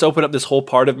it's opened up this whole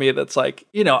part of me that's like,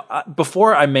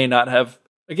 before I may not have,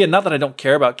 again, not that I don't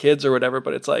care about kids or whatever,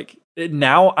 but it's like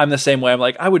now I'm the same way. I'm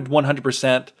like, I would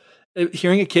 100%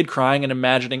 hearing a kid crying and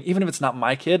imagining, even if it's not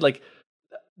my kid, like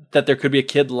that there could be a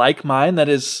kid like mine that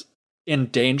is in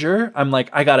danger. I'm like,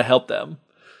 I got to help them.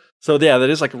 So that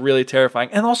is like really terrifying.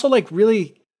 And also like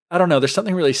really, I don't know, there's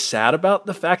something really sad about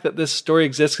the fact that this story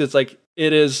exists. It's like,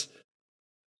 it is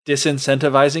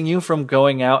disincentivizing you from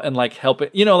going out and like helping,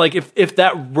 like if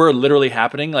that were literally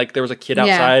happening, like there was a kid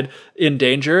outside in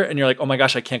danger and you're like, oh my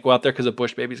gosh, I can't go out there because a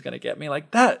bush baby's going to get me.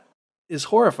 Like that is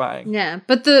horrifying. Yeah.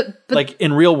 But like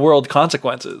in real world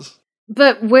consequences.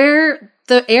 But where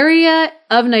the area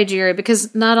of Nigeria,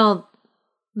 because not all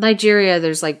Nigeria,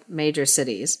 there's like major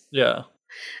cities. Yeah.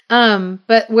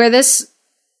 But where this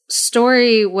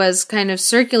story was kind of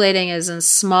circulating is in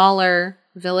smaller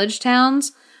village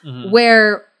towns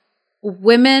where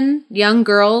women, young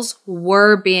girls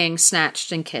were being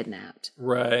snatched and kidnapped.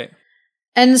 Right.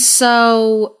 And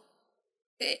so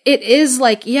it is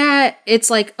like, it's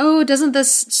like, oh, doesn't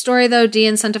this story though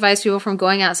de-incentivize people from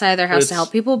going outside of their house to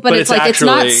help people? But it's like,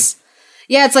 actually,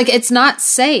 it's not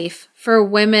safe for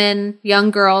women, young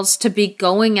girls to be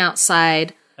going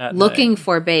outside looking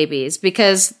for babies,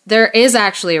 because there is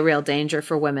actually a real danger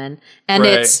for women, and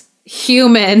it's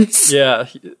humans. Yeah,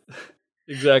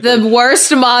 exactly. The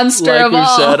worst monster of all.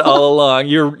 Like we said all along,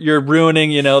 you're ruining,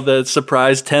 the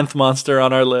surprise 10th monster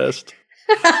on our list.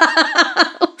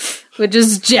 Which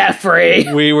is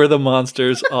Jeffrey. We were the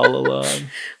monsters all along.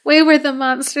 We were the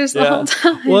monsters the whole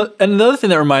time. Well, and another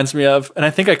thing that reminds me of, and I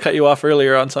think I cut you off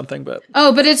earlier on something, but...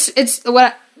 Oh, but it's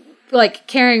what, like,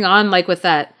 carrying on, like, with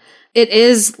that, it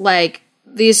is, like,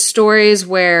 these stories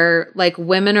where, like,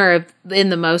 women are in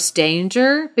the most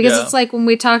danger, because it's, like, when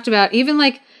we talked about, even,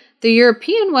 like, the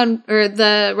European one, or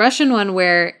the Russian one,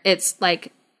 where it's,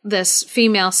 like, this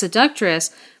female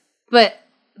seductress, but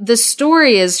the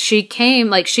story is she became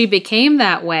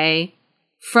that way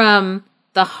from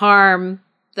the harm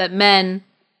that men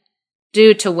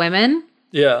do to women.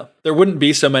 Yeah. There wouldn't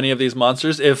be so many of these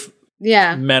monsters if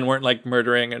men weren't like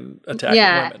murdering and attacking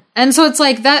women. And so it's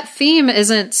like that theme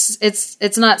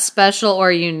it's not special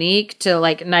or unique to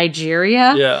like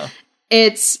Nigeria. Yeah.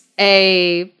 It's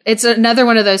another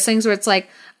one of those things where it's like,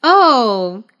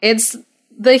 oh, it's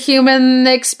the human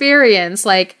experience,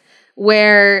 like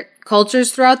where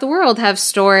cultures throughout the world have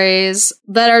stories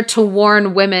that are to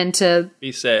warn women to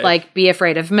be safe, like be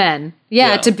afraid of men.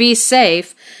 Yeah, to be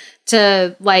safe,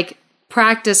 to like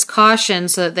practice caution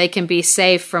so that they can be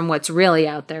safe from what's really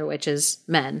out there, which is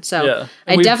men. So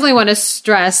I definitely want to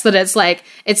stress that it's like,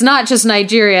 it's not just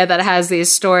Nigeria that has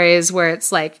these stories where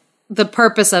it's like the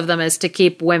purpose of them is to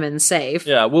keep women safe.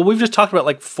 Yeah. Well, we've just talked about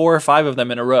like 4 or 5 of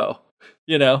them in a row.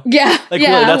 Yeah. Like, really,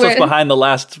 that's what's behind the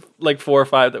last, like, 4 or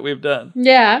 5 that we've done.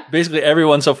 Yeah. Basically,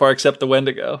 everyone so far except the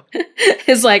Wendigo.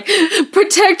 is like,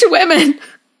 protect women.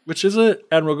 Which is an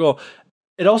admirable goal.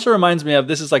 It also reminds me of,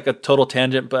 this is like a total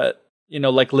tangent, but,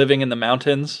 like living in the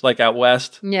mountains, like out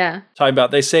west. Yeah. Talking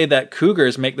about, they say that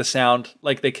cougars make the sound,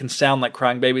 like, they can sound like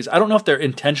crying babies. I don't know if they're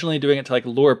intentionally doing it to, like,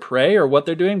 lure prey or what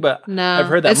they're doing, but I've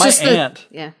heard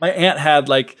that. My aunt had,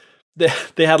 like...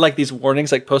 They had like these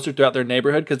warnings like posted throughout their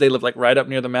neighborhood because they live like right up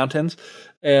near the mountains,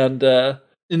 and they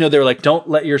were like, don't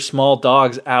let your small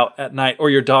dogs out at night or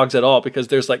your dogs at all because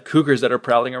there's like cougars that are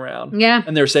prowling around. Yeah,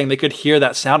 and they were saying they could hear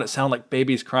that sound. It sounded like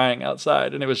babies crying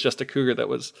outside, and it was just a cougar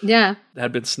that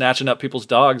had been snatching up people's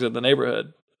dogs in the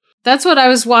neighborhood. That's what I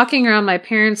was walking around my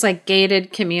parents' like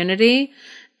gated community,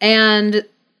 and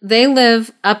they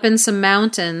live up in some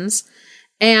mountains,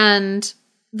 and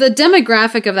the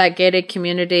demographic of that gated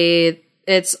community,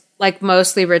 it's like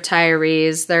mostly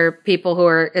retirees. They're people who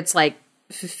are, it's like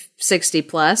 60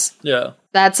 plus. Yeah.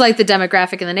 That's like the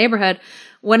demographic in the neighborhood.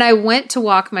 When I went to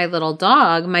walk my little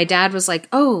dog, my dad was like,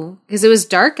 oh, because it was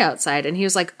dark outside. And he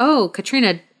was like, oh,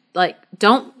 Katrina, like,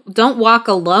 don't walk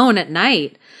alone at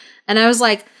night. And I was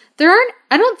like, I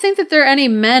don't think that there are any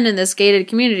men in this gated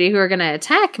community who are going to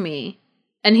attack me.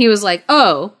 And he was like,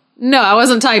 oh, no, I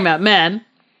wasn't talking about men.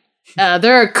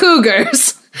 There are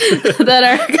cougars that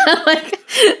are like,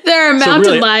 there are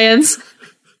mountain lions.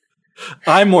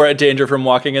 I'm more at danger from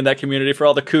walking in that community for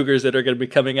all the cougars that are going to be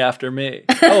coming after me.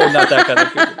 Oh, not that kind of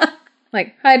cougar.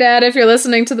 Like, hi, Dad, if you're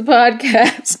listening to the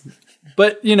podcast.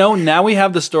 But, now we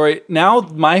have the story. Now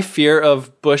my fear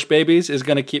of bush babies is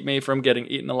going to keep me from getting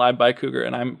eaten alive by a cougar,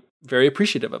 and I'm very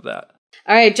appreciative of that.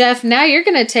 All right, Jeff, now you're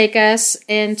going to take us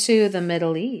into the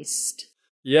Middle East.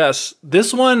 Yes.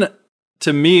 This one...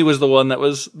 to me, was the one that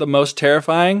was the most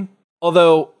terrifying.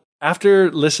 Although, after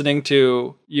listening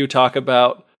to you talk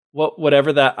about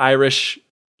whatever that Irish,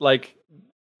 like,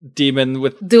 demon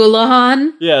with...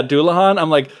 Dullahan? Yeah, Dullahan. I'm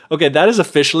like, okay, that is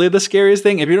officially the scariest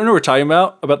thing. If you don't know what we're talking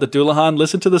about the Dullahan,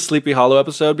 listen to the Sleepy Hollow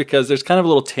episode, because there's kind of a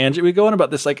little tangent we go on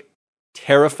about this, like,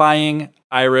 terrifying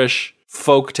Irish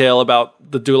folk tale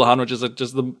about the Dullahan, which is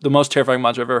just the most terrifying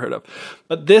monster I've ever heard of.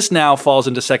 But this now falls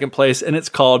into second place, and it's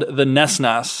called the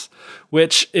Nesnas,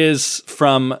 which is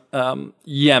from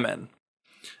Yemen.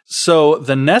 So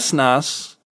the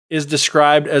Nesnas is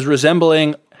described as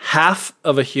resembling half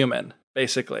of a human,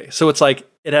 basically. So it's like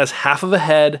it has half of a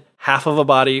head, half of a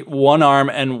body, one arm,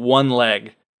 and one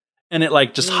leg. And it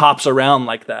like just hops around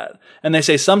like that. And they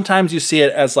say sometimes you see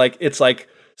it as like it's like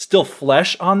still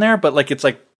flesh on there, but like it's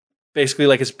like basically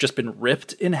like it's just been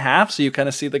ripped in half. So you kind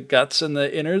of see the guts and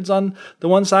the innards on the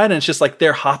one side. And it's just like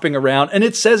they're hopping around. And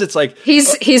it says it's like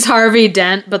he's Harvey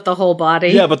Dent, but the whole body.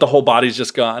 Yeah, but the whole body's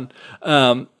just gone.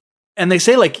 And they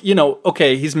say like,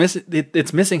 okay,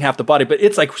 it's missing half the body, but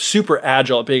it's like super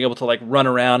agile at being able to like run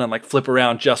around and like flip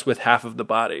around just with half of the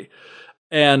body.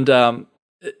 And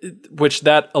which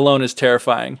that alone is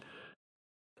terrifying.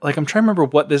 Like, I'm trying to remember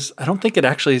what this, I don't think it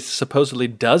actually supposedly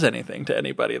does anything to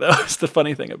anybody, though. It's the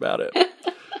funny thing about it.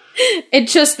 It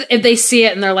just, if they see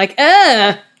it and they're like,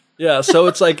 ugh. Yeah, so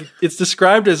it's like, it's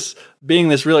described as being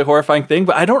this really horrifying thing,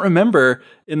 but I don't remember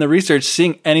in the research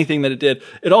seeing anything that it did.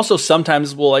 It also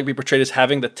sometimes will like be portrayed as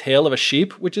having the tail of a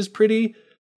sheep, which is pretty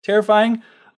terrifying.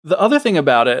 The other thing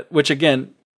about it, which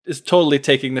again is totally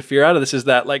taking the fear out of this, is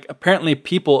that like apparently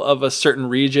people of a certain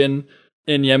region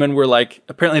in Yemen were like,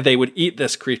 apparently they would eat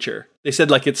this creature. They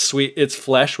said like it's sweet, its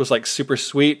flesh was like super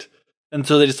sweet, and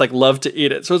so they just like loved to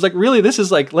eat it. So it's like really this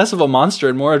is like less of a monster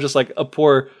and more of just like a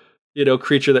poor,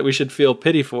 creature that we should feel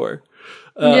pity for.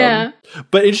 Yeah.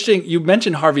 But interesting, you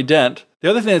mentioned Harvey Dent. The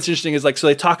other thing that's interesting is like, so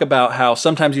they talk about how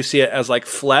sometimes you see it as like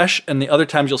flesh, and the other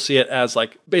times you'll see it as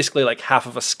like basically like half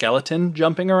of a skeleton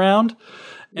jumping around.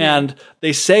 Yeah. And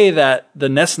they say that the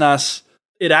Nesnas,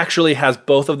 it actually has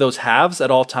both of those halves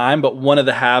at all time, but one of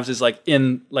the halves is like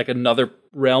in like another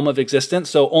realm of existence.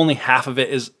 So only half of it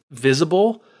is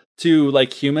visible to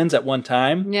like humans at one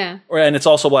time. Yeah. And it's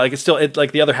also like, it's still,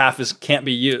 like the other half can't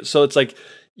be used. So it's like,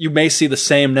 you may see the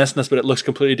same Nesnas, but it looks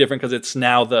completely different because it's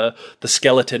now the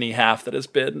skeleton-y half that has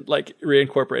been like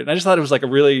reincorporated. And I just thought it was like a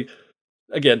really,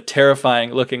 again,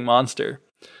 terrifying looking monster.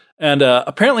 And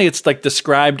apparently it's like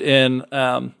described in,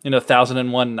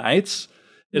 1001 Nights.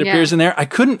 It appears in there.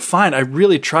 I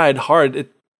really tried hard.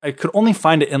 I could only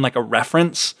find it in like a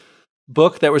reference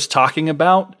book that was talking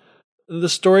about the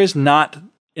stories, not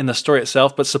in the story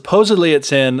itself, but supposedly it's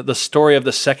in The Story of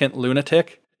the Second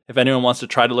Lunatic, if anyone wants to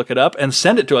try to look it up, and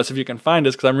send it to us if you can find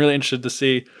us, because I'm really interested to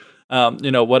see,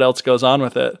 what else goes on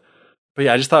with it. But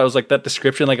yeah, I just thought it was like that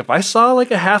description. Like if I saw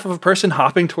like a half of a person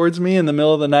hopping towards me in the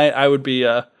middle of the night, I would be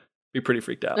pretty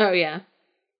freaked out. Oh yeah.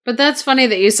 But that's funny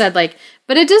that you said like,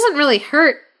 but it doesn't really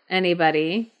hurt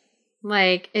anybody.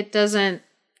 Like it hasn't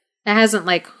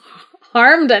like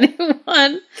harmed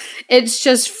anyone. It's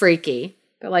just freaky.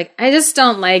 But like, I just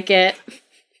don't like it.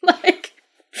 Like,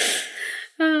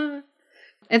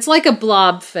 it's like a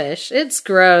blobfish. It's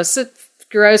gross. It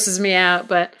grosses me out,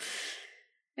 but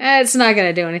it's not going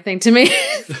to do anything to me.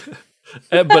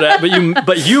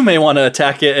 but you may want to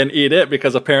attack it and eat it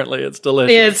because apparently it's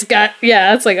delicious.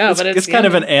 It's like, oh, it's kind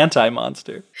of an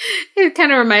anti-monster. It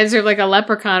kind of reminds me of like a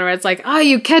leprechaun where it's like, oh,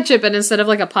 you catch it, but instead of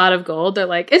like a pot of gold, they're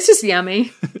like, it's just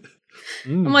yummy.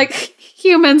 I'm like,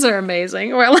 humans are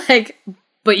amazing. We're like,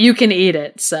 but you can eat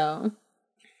it. So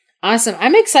awesome.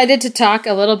 I'm excited to talk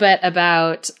a little bit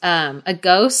about a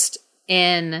ghost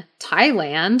in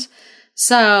Thailand.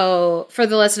 So for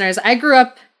the listeners, I grew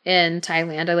up in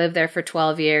Thailand. I lived there for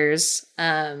 12 years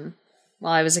while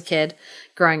I was a kid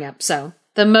growing up. So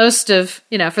the most of,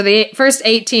 for the first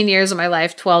 18 years of my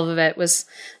life, 12 of it was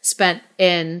spent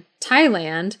in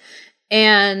Thailand.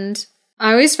 And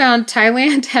I always found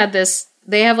Thailand had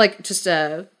they have like just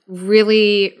a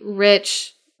really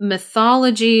rich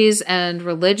mythologies and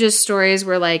religious stories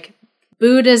where like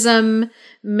Buddhism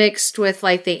mixed with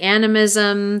like the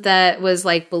animism that was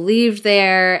like believed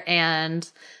there, and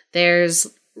there's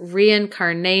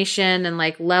reincarnation and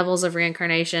like levels of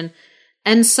reincarnation.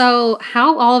 And so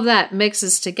how all of that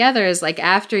mixes together is like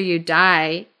after you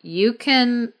die, you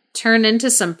can turn into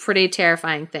some pretty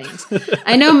terrifying things.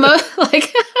 I know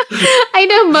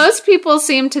most people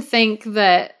seem to think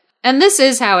that, and this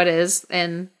is how it is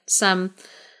in some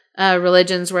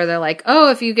religions where they're like,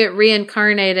 oh, if you get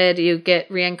reincarnated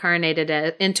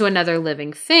into another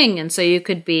living thing. And so you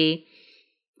could be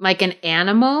like an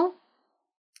animal.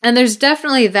 And there's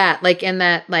definitely that, like in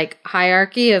that like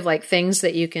hierarchy of like things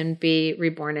that you can be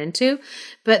reborn into.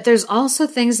 But there's also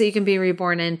things that you can be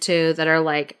reborn into that are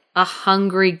like a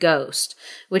hungry ghost,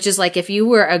 which is like if you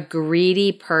were a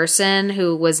greedy person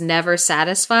who was never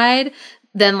satisfied,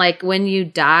 then like when you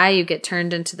die, you get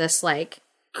turned into this like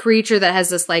creature that has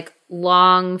this like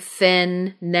long,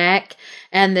 thin neck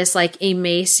and this like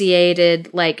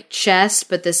emaciated like chest,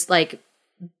 but this like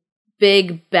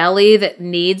big belly that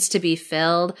needs to be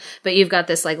filled. But you've got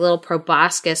this like little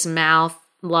proboscis mouth,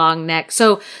 long neck.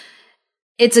 So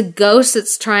it's a ghost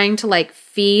that's trying to like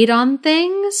feed on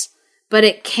things, but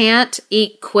it can't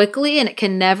eat quickly and it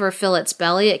can never fill its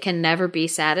belly. It can never be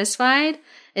satisfied.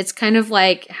 It's kind of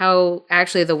like how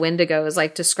actually the Wendigo is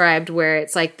like described, where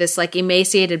it's like this like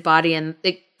emaciated body and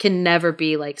it can never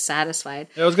be like satisfied.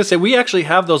 I was gonna say, we actually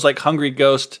have those like hungry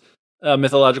ghost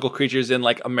mythological creatures in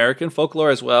like American folklore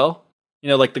as well. You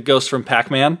know, like the ghost from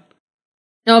Pac-Man.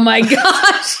 Oh my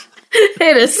gosh.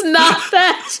 It is not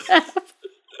that, Jeff.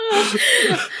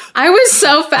 I was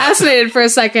so fascinated for a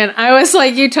second. I was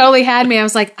like, you totally had me. I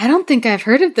was like, I don't think I've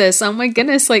heard of this. Oh my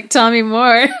goodness, like tell me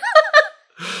more.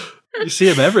 You see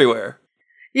him everywhere.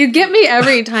 You get me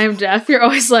every time, Jeff. You're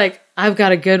always like, I've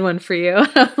got a good one for you.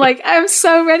 I'm like, I'm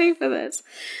so ready for this.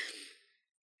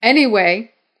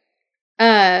 Anyway,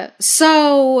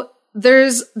 so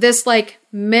there's this like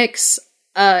mix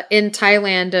in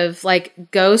Thailand of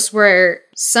like ghosts where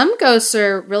some ghosts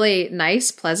are really nice,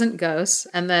 pleasant ghosts,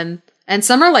 and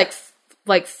some are like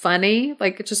funny,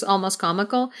 like just almost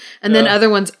comical, and then other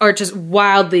ones are just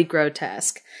wildly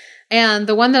grotesque. And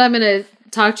the one that I'm going to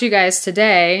talk to you guys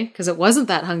today, because it wasn't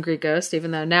that hungry ghost,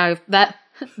 even though now that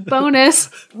bonus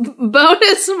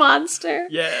monster.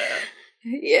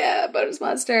 Yeah, bonus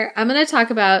monster. I'm going to talk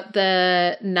about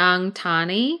the Nang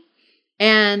Tani.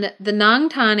 And the Nang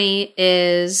Tani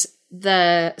is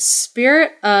the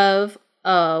spirit of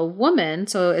a woman.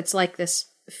 So it's like this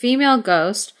female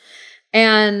ghost.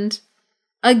 And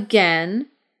again,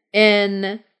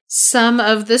 in some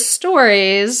of the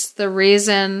stories, the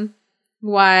reason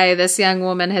why this young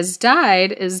woman has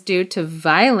died is due to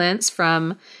violence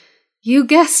from, you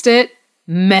guessed it,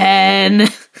 men.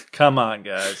 Come on,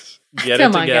 guys. Get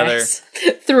it together. Guys.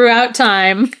 Throughout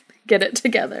time, get it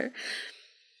together.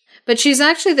 But she's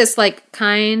actually this like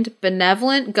kind,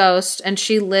 benevolent ghost, and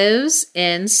she lives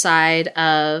inside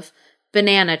of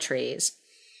banana trees.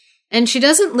 And she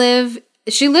lives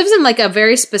in like a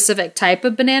very specific type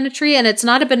of banana tree, and it's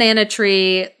not a banana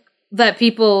tree that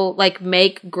people like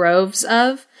make groves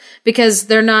of, because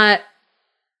they're not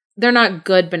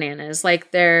good bananas.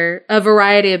 Like they're a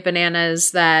variety of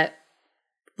bananas that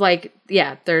like,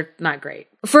 yeah, they're not great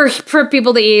for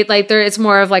people to eat. Like it's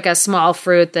more of like a small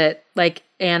fruit that like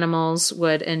animals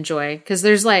would enjoy. Cause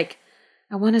there's like,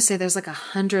 I want to say there's like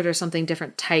 100 or something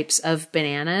different types of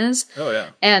bananas. Oh yeah.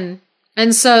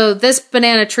 And so this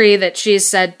banana tree that she's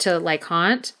said to like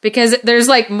haunt, because there's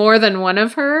like more than one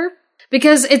of her,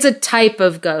 because it's a type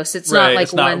of ghost. It's not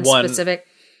like one specific.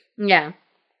 Yeah.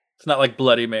 It's not like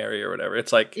Bloody Mary or whatever.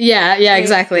 It's like, yeah,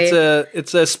 exactly.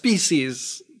 It's a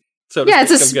species. So to speak,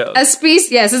 it's a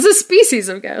species. Yes, it's a species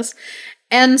of ghost.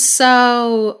 And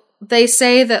so they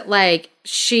say that like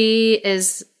she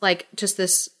is like just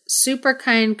this super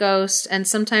kind ghost, and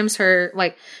sometimes her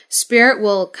like spirit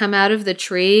will come out of the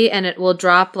tree and it will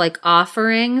drop like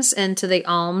offerings into the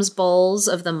alms bowls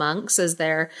of the monks as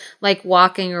they're like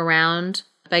walking around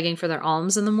begging for their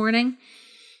alms in the morning.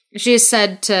 She's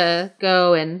said to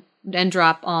go and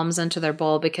drop alms into their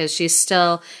bowl, because she's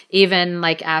still, even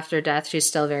like after death, she's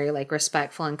still very like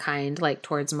respectful and kind like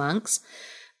towards monks.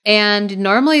 And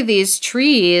normally these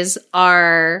trees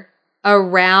are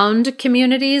around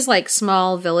communities, like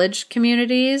small village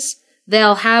communities.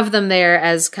 They'll have them there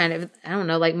as kind of, I don't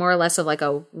know, like more or less of like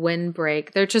a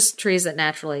windbreak. They're just trees that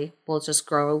naturally will just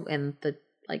grow in the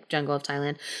like jungle of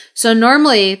Thailand. So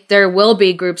normally there will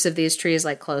be groups of these trees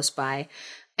like close by.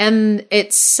 And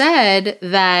it's said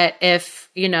that if,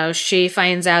 you know, she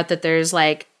finds out that there's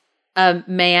like a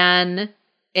man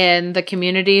in the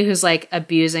community who's like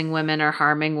abusing women or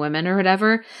harming women or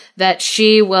whatever, that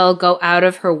she will go out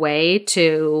of her way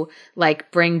to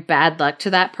like bring bad luck to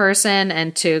that person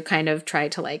and to kind of try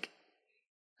to like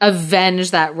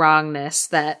avenge that wrongness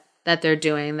that they're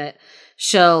doing, that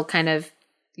she'll kind of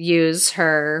use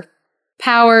her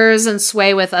powers and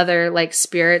sway with other like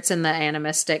spirits in the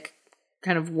animistic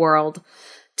kind of world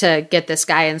to get this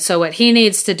guy. And so what he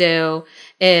needs to do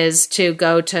is to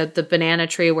go to the banana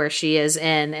tree where she is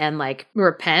in and like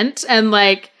repent and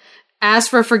like ask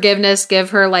for forgiveness,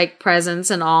 give her like presents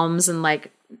and alms and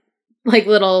like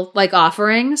little like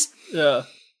offerings. Yeah.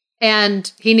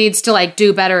 And he needs to like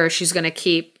do better, or she's going to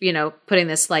keep, you know, putting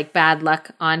this like bad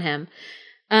luck on him.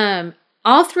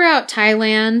 All throughout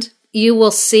Thailand, you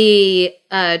will see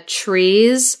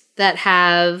trees that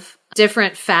have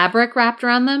different fabric wrapped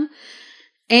around them.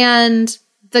 And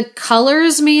the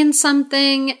colors mean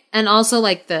something, and also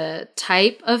like the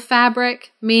type of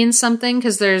fabric means something,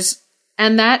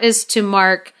 and that is to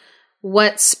mark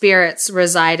what spirits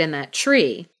reside in that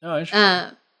tree. Oh,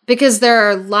 interesting. Because there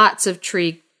are lots of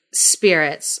tree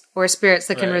spirits or spirits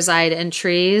that can reside in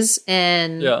trees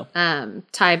in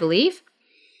Thai belief.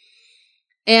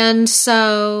 And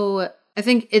so I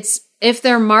think it's, if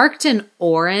they're marked in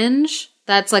orange,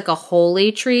 that's like a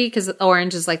holy tree, because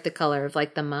orange is like the color of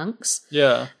like the monks.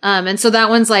 Yeah. And so that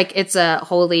one's like, it's a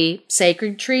holy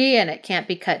sacred tree and it can't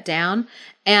be cut down.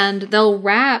 And they'll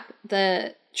wrap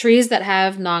the trees that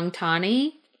have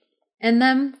Nongtani in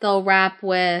them, they'll wrap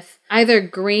with either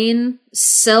green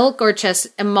silk or just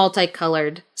a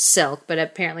multicolored silk, but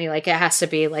apparently like it has to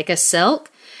be like a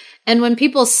silk. And when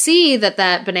people see that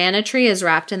that banana tree is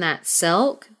wrapped in that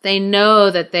silk, they know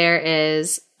that there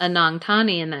is a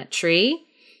Nongtani in that tree.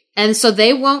 And so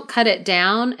they won't cut it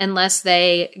down unless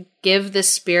they give the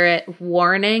spirit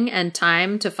warning and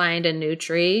time to find a new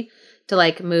tree to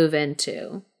like move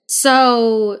into.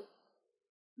 So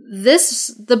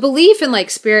the belief in like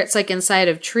spirits like inside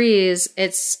of trees,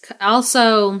 it's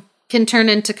also can turn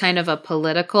into kind of a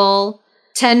political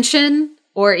tension,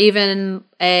 or even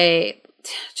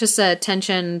just a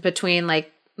tension between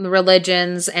like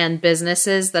religions and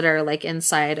businesses that are like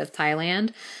inside of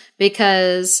Thailand.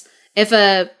 Because if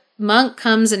a monk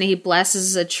comes and he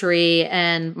blesses a tree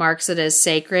and marks it as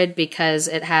sacred because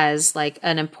it has like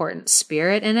an important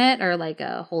spirit in it, or like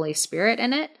a holy spirit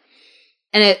in it,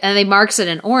 and they marks it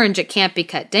in orange, it can't be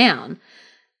cut down.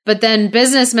 But then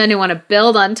businessmen who want to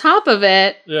build on top of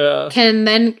it can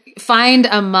then find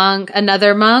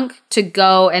another monk to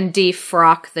go and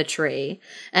defrock the tree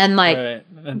and like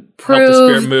and prove help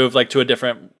the spirit move like to a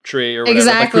different tree or whatever.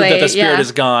 Exactly. Like prove that the spirit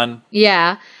is gone.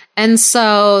 Yeah. And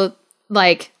so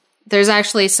like there's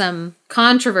actually some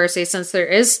controversy, since there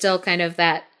is still kind of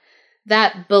that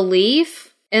belief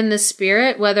in the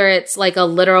spirit, whether it's like a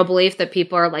literal belief that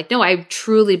people are like, no, I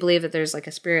truly believe that there's like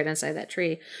a spirit inside that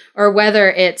tree, or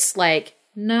whether it's like,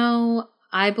 no,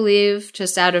 I believe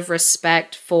just out of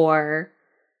respect for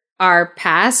our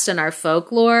past and our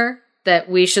folklore that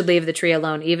we should leave the tree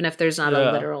alone, even if there's not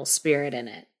a literal spirit in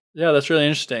it. Yeah, that's really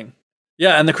interesting.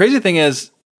 Yeah, and the crazy thing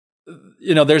is,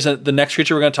 you know, there's the next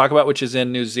creature we're going to talk about, which is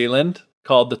in New Zealand,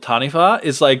 called the Taniwha,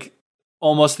 is like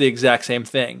almost the exact same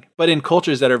thing, but in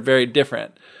cultures that are very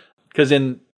different. Because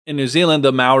in New Zealand,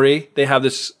 the Maori, they have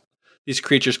these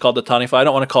creatures called the Taniwha. I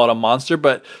don't want to call it a monster,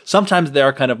 but sometimes they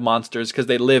are kind of monsters because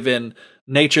they live in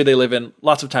nature. They live in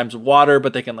lots of times water,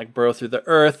 but they can like burrow through the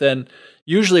earth. And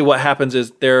usually what happens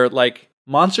is they're like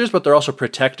monsters, but they're also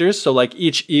protectors. So like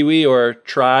each iwi or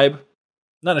tribe,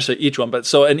 not necessarily each one, but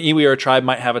so an iwi or a tribe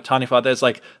might have a Taniwha that's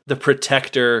like the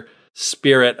protector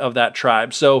spirit of that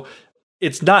tribe. So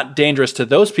it's not dangerous to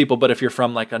those people, but if you're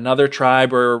from like another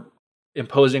tribe or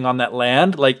imposing on that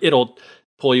land, like it'll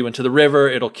pull you into the river,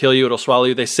 it'll kill you, it'll swallow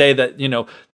you. They say that, you know,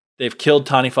 they've killed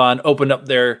Taniwha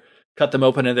and cut them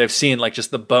open, and they've seen like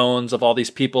just the bones of all these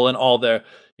people and all their,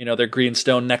 you know, their green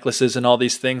stone necklaces and all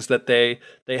these things that they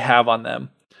have on them.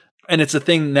 And it's a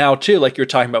thing now too, like you're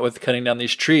talking about with cutting down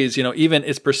these trees, you know, even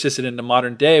it's persisted into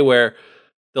modern day where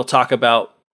they'll talk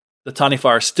about the Taniwha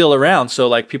are still around. So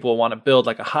like people want to build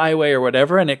like a highway or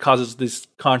whatever, and it causes this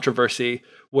controversy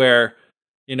where,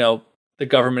 you know, the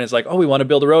government is like, oh, we want to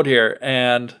build a road here.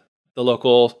 And the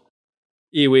local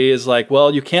iwi is like,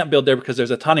 well, you can't build there because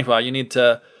there's a Taniwha. You need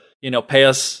to, you know, pay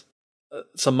us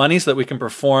some money so that we can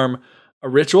perform a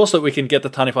ritual so that we can get the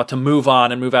Taniwha to move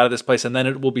on and move out of this place. And then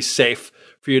it will be safe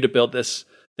for you to build this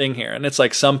thing here. And it's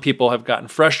like some people have gotten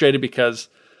frustrated because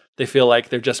they feel like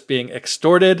they're just being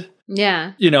extorted.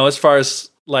 Yeah. You know, as far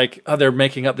as like, oh, they're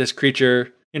making up this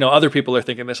creature. You know, other people are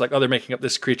thinking this, like, oh, they're making up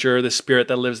this creature, this spirit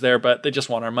that lives there, but they just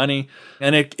want our money.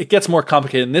 And it gets more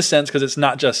complicated in this sense because it's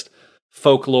not just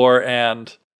folklore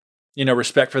and, you know,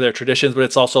 respect for their traditions, but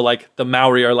it's also like the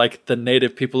Maori are like the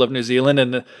native people of New Zealand,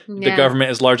 and the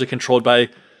government is largely controlled by,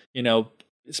 you know,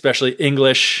 especially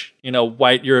English, you know,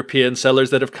 white European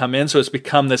settlers that have come in. So it's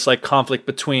become this like conflict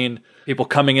between people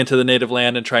coming into the native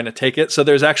land and trying to take it. So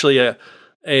there's actually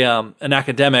an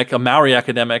academic, a Maori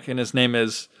academic, and his name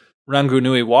is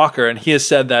Rangunui Walker, and he has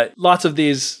said that lots of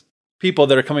these people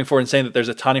that are coming forward and saying that there's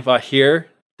a Taniwha here,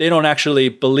 they don't actually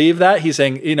believe that. He's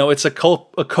saying, you know, it's a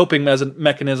coping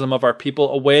mechanism of our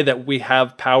people, a way that we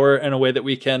have power and a way that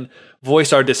we can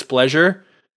voice our displeasure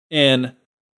in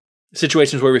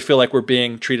situations where we feel like we're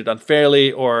being treated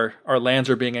unfairly or our lands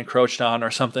are being encroached on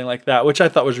or something like that, which I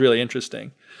thought was really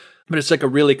interesting. But it's like a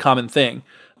really common thing.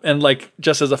 And like,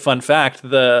 just as a fun fact,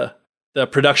 the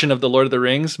production of the Lord of the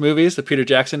Rings movies that Peter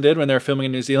Jackson did when they were filming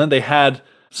in New Zealand, they had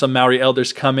some Maori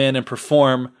elders come in and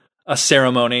perform a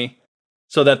ceremony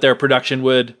so that their production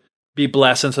would be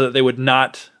blessed and so that they would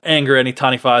not anger any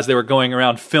Taniwha as they were going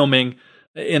around filming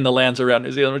in the lands around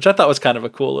New Zealand, which I thought was kind of a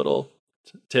cool little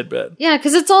tidbit. Yeah,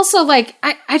 because it's also like,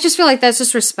 I just feel like that's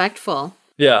just respectful.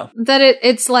 Yeah. That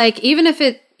it's like, even if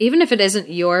it isn't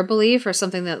your belief or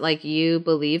something that like you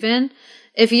believe in,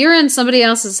 if you're in somebody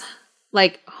else's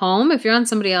like home, if you're on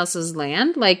somebody else's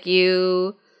land, like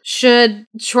you should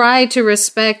try to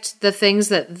respect the things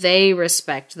that they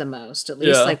respect the most, at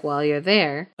least like while you're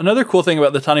there. Another cool thing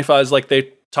about the Tanifa is like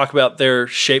they talk about their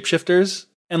shapeshifters,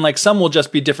 and like some will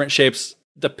just be different shapes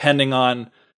depending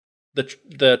on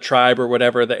the tribe or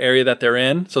whatever, the area that they're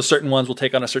in. So certain ones will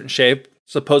take on a certain shape.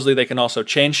 Supposedly they can also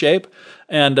change shape.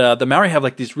 And the Maori have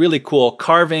like these really cool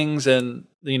carvings and,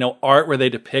 you know, art where they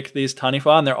depict these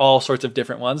Tanifa, and they're all sorts of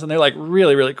different ones. And they're like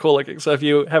really, really cool looking. So if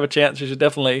you have a chance, you should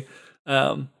definitely,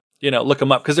 you know, look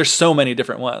them up, because there's so many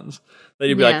different ones that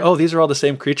you'd be like, oh, these are all the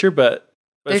same creature, but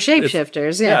they're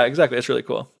shapeshifters. Yeah, exactly. It's really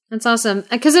cool. That's awesome.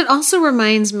 Because it also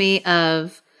reminds me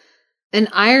of in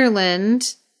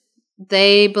Ireland,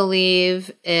 they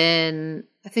believe in,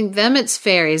 I think it's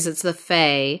fairies, it's the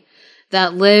fae,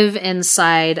 that live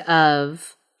inside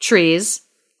of trees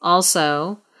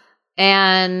also.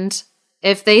 And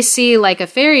if they see like a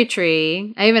fairy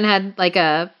tree, I even had like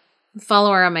a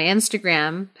follower on my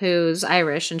Instagram who's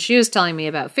Irish, and she was telling me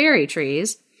about fairy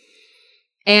trees.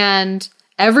 And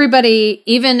everybody,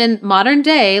 even in modern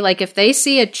day, like if they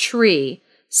see a tree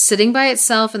sitting by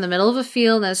itself in the middle of a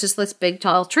field and it's just this big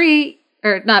tall tree,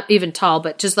 or not even tall,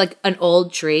 but just like an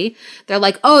old tree, they're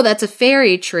like, oh, that's a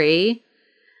fairy tree.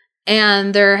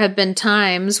 And there have been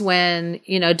times when,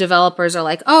 you know, developers are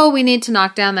like, oh, we need to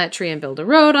knock down that tree and build a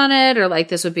road on it. Or like,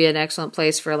 this would be an excellent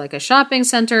place for like a shopping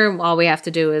center. And all we have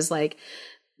to do is like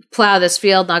plow this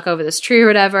field, knock over this tree or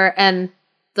whatever. And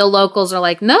the locals are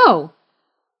like, no,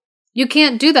 you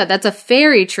can't do that. That's a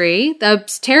fairy tree.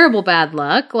 That's terrible bad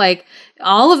luck. Like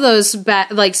all of those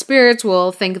like spirits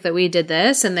will think that we did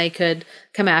this and they could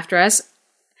come after us.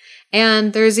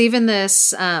 And there's even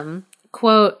this,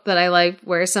 quote that I like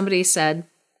where somebody said,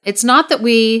 it's not that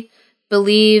we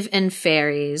believe in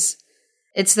fairies,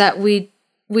 it's that we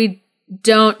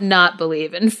don't not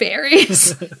believe in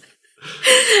fairies.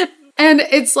 And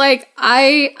it's like,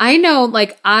 I know,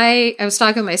 like I was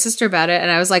talking to my sister about it, and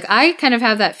I was like, I kind of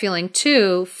have that feeling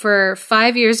too. For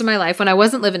 5 years of my life when I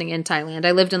wasn't living in Thailand,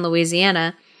 I lived in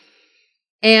Louisiana,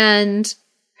 and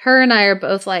her and I are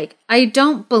both like, I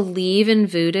don't believe in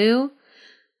voodoo,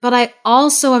 but I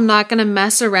also am not going to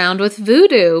mess around with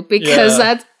voodoo because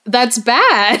that's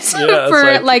bad. Yeah,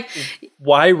 for like,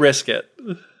 why risk it?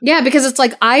 Yeah, because it's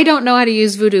like, I don't know how to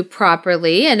use voodoo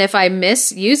properly. And if I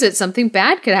misuse it, something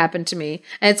bad could happen to me.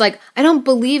 And it's like, I don't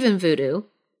believe in voodoo,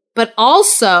 but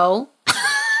also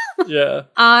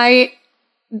I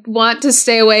want to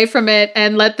stay away from it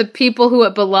and let the people who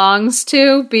it belongs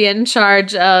to be in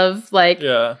charge of like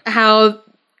how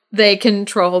they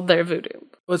control their voodoo.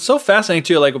 What's so fascinating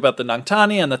too, like about the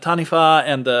Nangtani and the Tanifa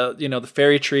and the, you know, the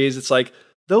fairy trees, it's like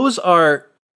those are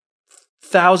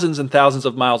thousands and thousands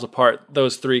of miles apart,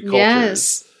 those three cultures.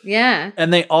 Yes. Yeah.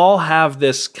 And they all have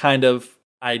this kind of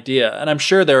idea. And I'm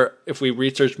sure if we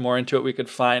researched more into it, we could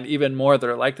find even more that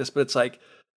are like this. But it's like,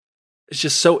 it's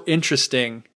just so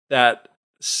interesting that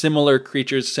similar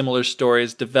creatures, similar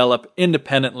stories develop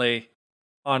independently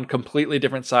on completely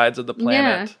different sides of the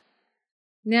planet.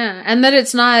 Yeah, and that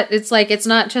it's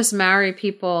not just Maori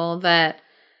people that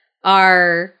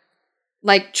are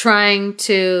like trying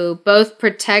to both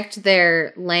protect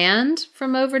their land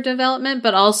from overdevelopment,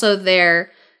 but also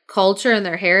their culture and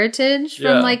their heritage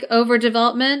from like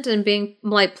overdevelopment and being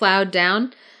like plowed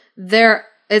down.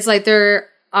 It's like there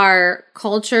are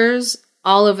cultures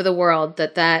all over the world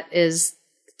that is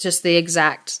just the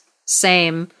exact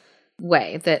same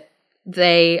way, that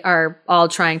they are all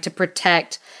trying to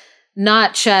protect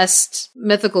not just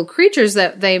mythical creatures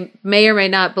that they may or may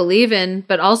not believe in,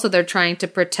 but also they're trying to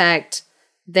protect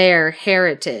their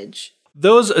heritage.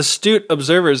 Those astute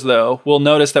observers, though, will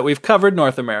notice that we've covered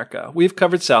North America, we've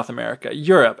covered South America,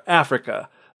 Europe, Africa,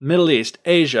 Middle East,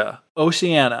 Asia,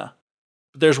 Oceania.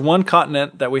 There's one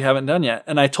continent that we haven't done yet.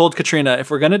 And I told Katrina,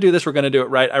 if we're going to do this, we're going to do it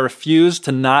right. I refuse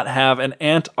to not have an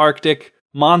Antarctic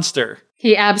monster.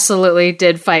 He absolutely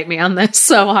did fight me on this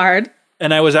so hard.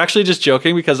 And I was actually just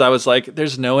joking because I was like,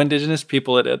 there's no indigenous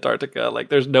people in Antarctica. Like,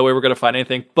 there's no way we're going to find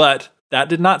anything. But that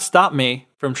did not stop me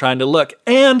from trying to look.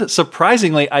 And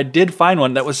surprisingly, I did find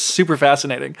one that was super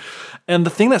fascinating. And the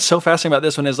thing that's so fascinating about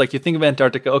this one is, like, you think of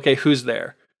Antarctica, okay, who's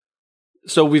there?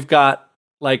 So we've got,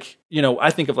 like, you know, I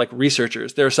think of like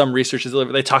researchers. There are some researchers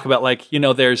that they talk about, like, you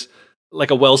know, there's like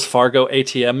a Wells Fargo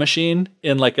ATM machine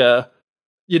in like a,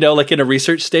 you know, like in a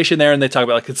research station there, and they talk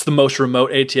about like it's the most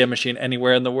remote ATM machine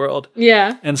anywhere in the world.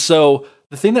 Yeah. And so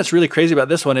the thing that's really crazy about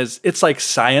this one is it's like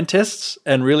scientists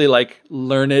and really like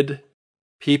learned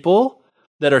people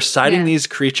that are citing these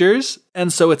creatures.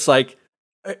 And so it's like,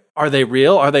 are they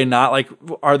real? Are they not? Like,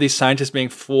 are these scientists being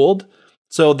fooled?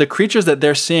 So the creatures that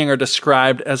they're seeing are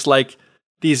described as like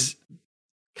these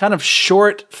kind of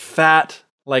short, fat,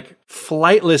 like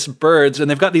flightless birds. And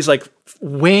they've got these like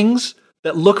wings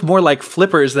that look more like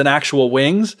flippers than actual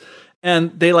wings.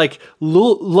 And they like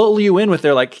lull you in with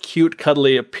their like cute,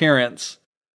 cuddly appearance.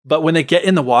 But when they get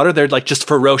in the water, they're like just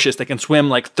ferocious. They can swim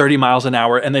like 30 miles an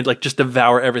hour and they like just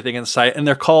devour everything in sight. And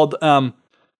they're called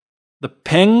the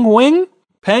penguin?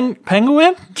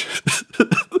 Penguin?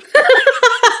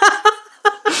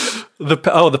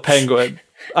 The penguin.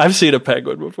 I've seen a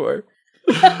penguin before.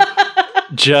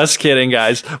 Just kidding,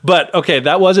 guys. But okay,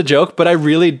 that was a joke, but I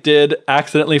really did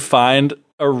accidentally find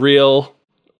a real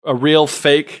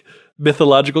fake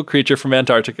mythological creature from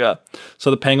Antarctica.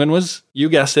 So the penguin was, you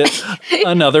guessed it,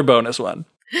 another bonus one.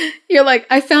 You're like,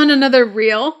 I found another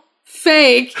real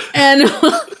fake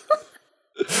animal.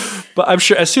 But I'm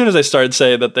sure as soon as I started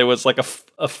saying that there was like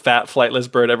a fat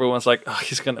flightless bird, everyone's like, oh,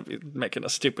 he's going to be making a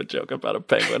stupid joke about a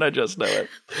penguin. I just know it.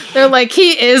 They're like,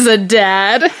 he is a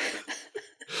dad.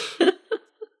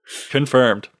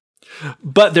 Confirmed.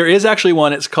 But there is actually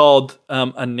one. It's called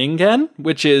a ningen,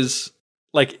 which is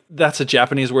like, that's a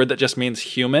Japanese word that just means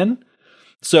human.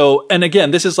 So, and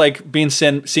again, this is like being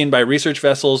seen by research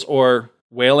vessels or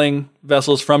whaling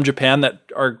vessels from Japan that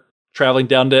are traveling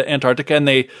down to Antarctica, and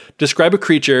they describe a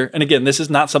creature. And again, this is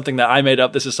not something that I made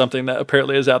up. This is something that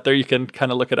apparently is out there. You can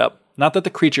kind of look it up. Not that the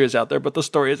creature is out there, but the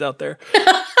story is out there.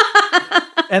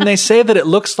 And they say that it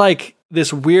looks like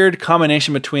this weird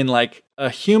combination between like a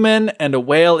human and a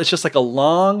whale. It's just like a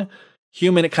long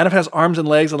human. It kind of has arms and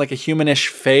legs and like a humanish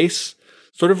face,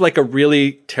 sort of like a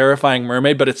really terrifying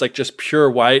mermaid, but it's like just pure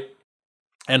white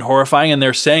and horrifying. And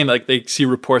they're saying like they see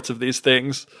reports of these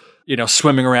things, you know,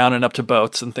 swimming around and up to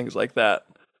boats and things like that.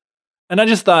 And I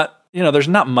just thought, you know, there's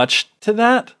not much to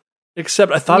that,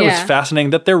 except I thought it was fascinating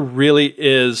that there really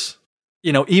is,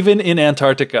 you know, even in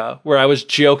Antarctica, where I was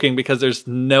joking because there's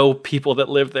no people that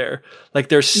live there, like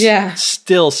there's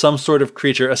still some sort of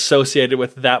creature associated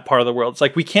with that part of the world. It's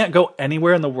like we can't go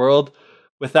anywhere in the world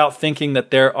without thinking that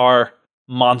there are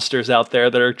monsters out there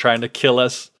that are trying to kill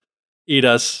us, eat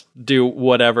us, do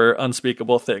whatever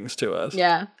unspeakable things to us.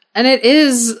 Yeah. And it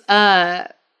is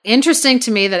interesting to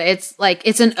me that it's like,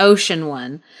 it's an ocean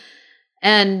one.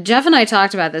 And Geoff and I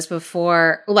talked about this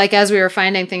before, like as we were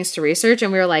finding things to research,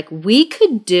 and we were like, we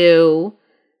could do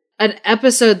an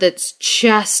episode that's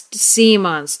just sea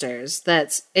monsters,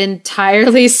 that's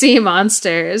entirely sea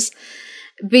monsters,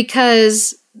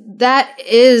 because that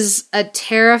is a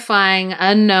terrifying,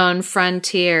 unknown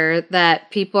frontier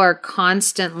that people are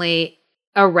constantly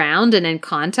around and in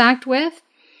contact with.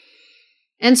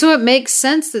 And so it makes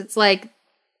sense. It's like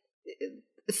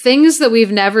things that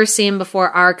we've never seen before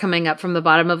are coming up from the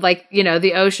bottom of, like, you know,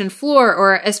 the ocean floor,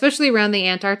 or especially around the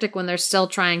Antarctic when they're still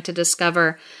trying to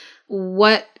discover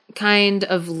what kind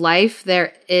of life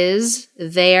there is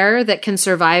there that can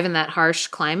survive in that harsh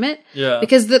climate. Yeah.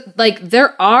 Because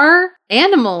there are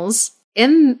animals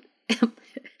in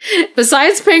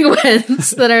besides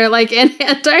penguins that are like in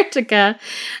Antarctica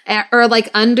or like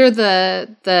under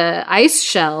the ice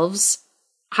shelves,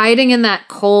 hiding in that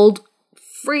cold,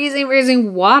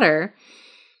 freezing water.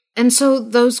 And so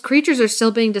those creatures are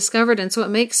still being discovered. And so it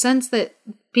makes sense that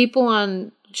people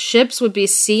on ships would be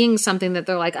seeing something that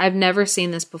they're like, I've never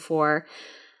seen this before.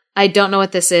 I don't know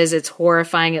what this is. It's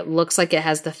horrifying. It looks like it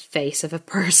has the face of a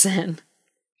person.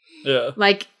 Yeah.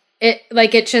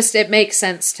 It makes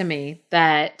sense to me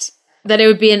that it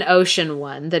would be an ocean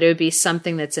one, that it would be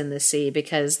something that's in the sea,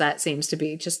 because that seems to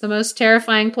be just the most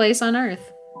terrifying place on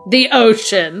Earth. The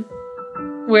ocean,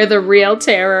 where the real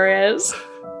terror is.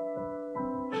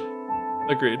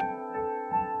 Agreed.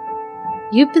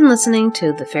 You've been listening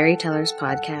to the Fairy Tellers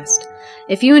podcast.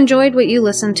 If you enjoyed what you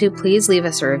listened to, please leave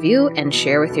us a review and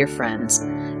share with your friends.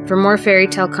 For more fairy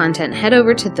tale content, head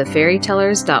over to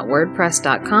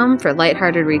thefairytellers.wordpress.com for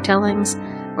lighthearted retellings,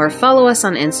 or follow us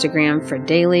on Instagram for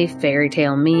daily fairy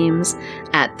tale memes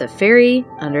at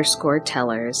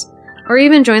 @thefairy_tellers, or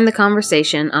even join the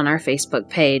conversation on our Facebook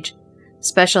page.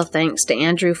 Special thanks to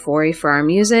Andrew Forey for our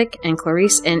music and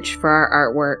Clarice Inch for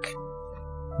our artwork.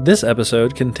 This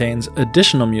episode contains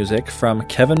additional music from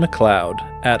Kevin MacLeod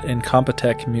at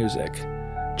Incompetech Music.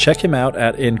 Check him out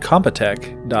at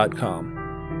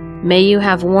incompetech.com. May you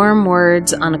have warm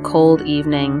words on a cold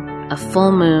evening, a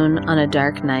full moon on a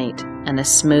dark night, and a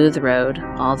smooth road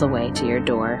all the way to your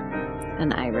door.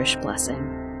 An Irish blessing.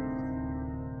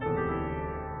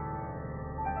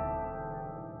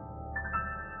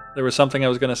 There was something I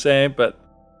was going to say, but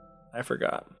I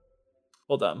forgot.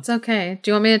 Hold on. It's okay.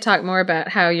 Do you want me to talk more about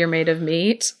how you're made of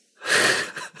meat?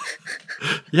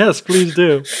 Yes, please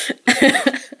do.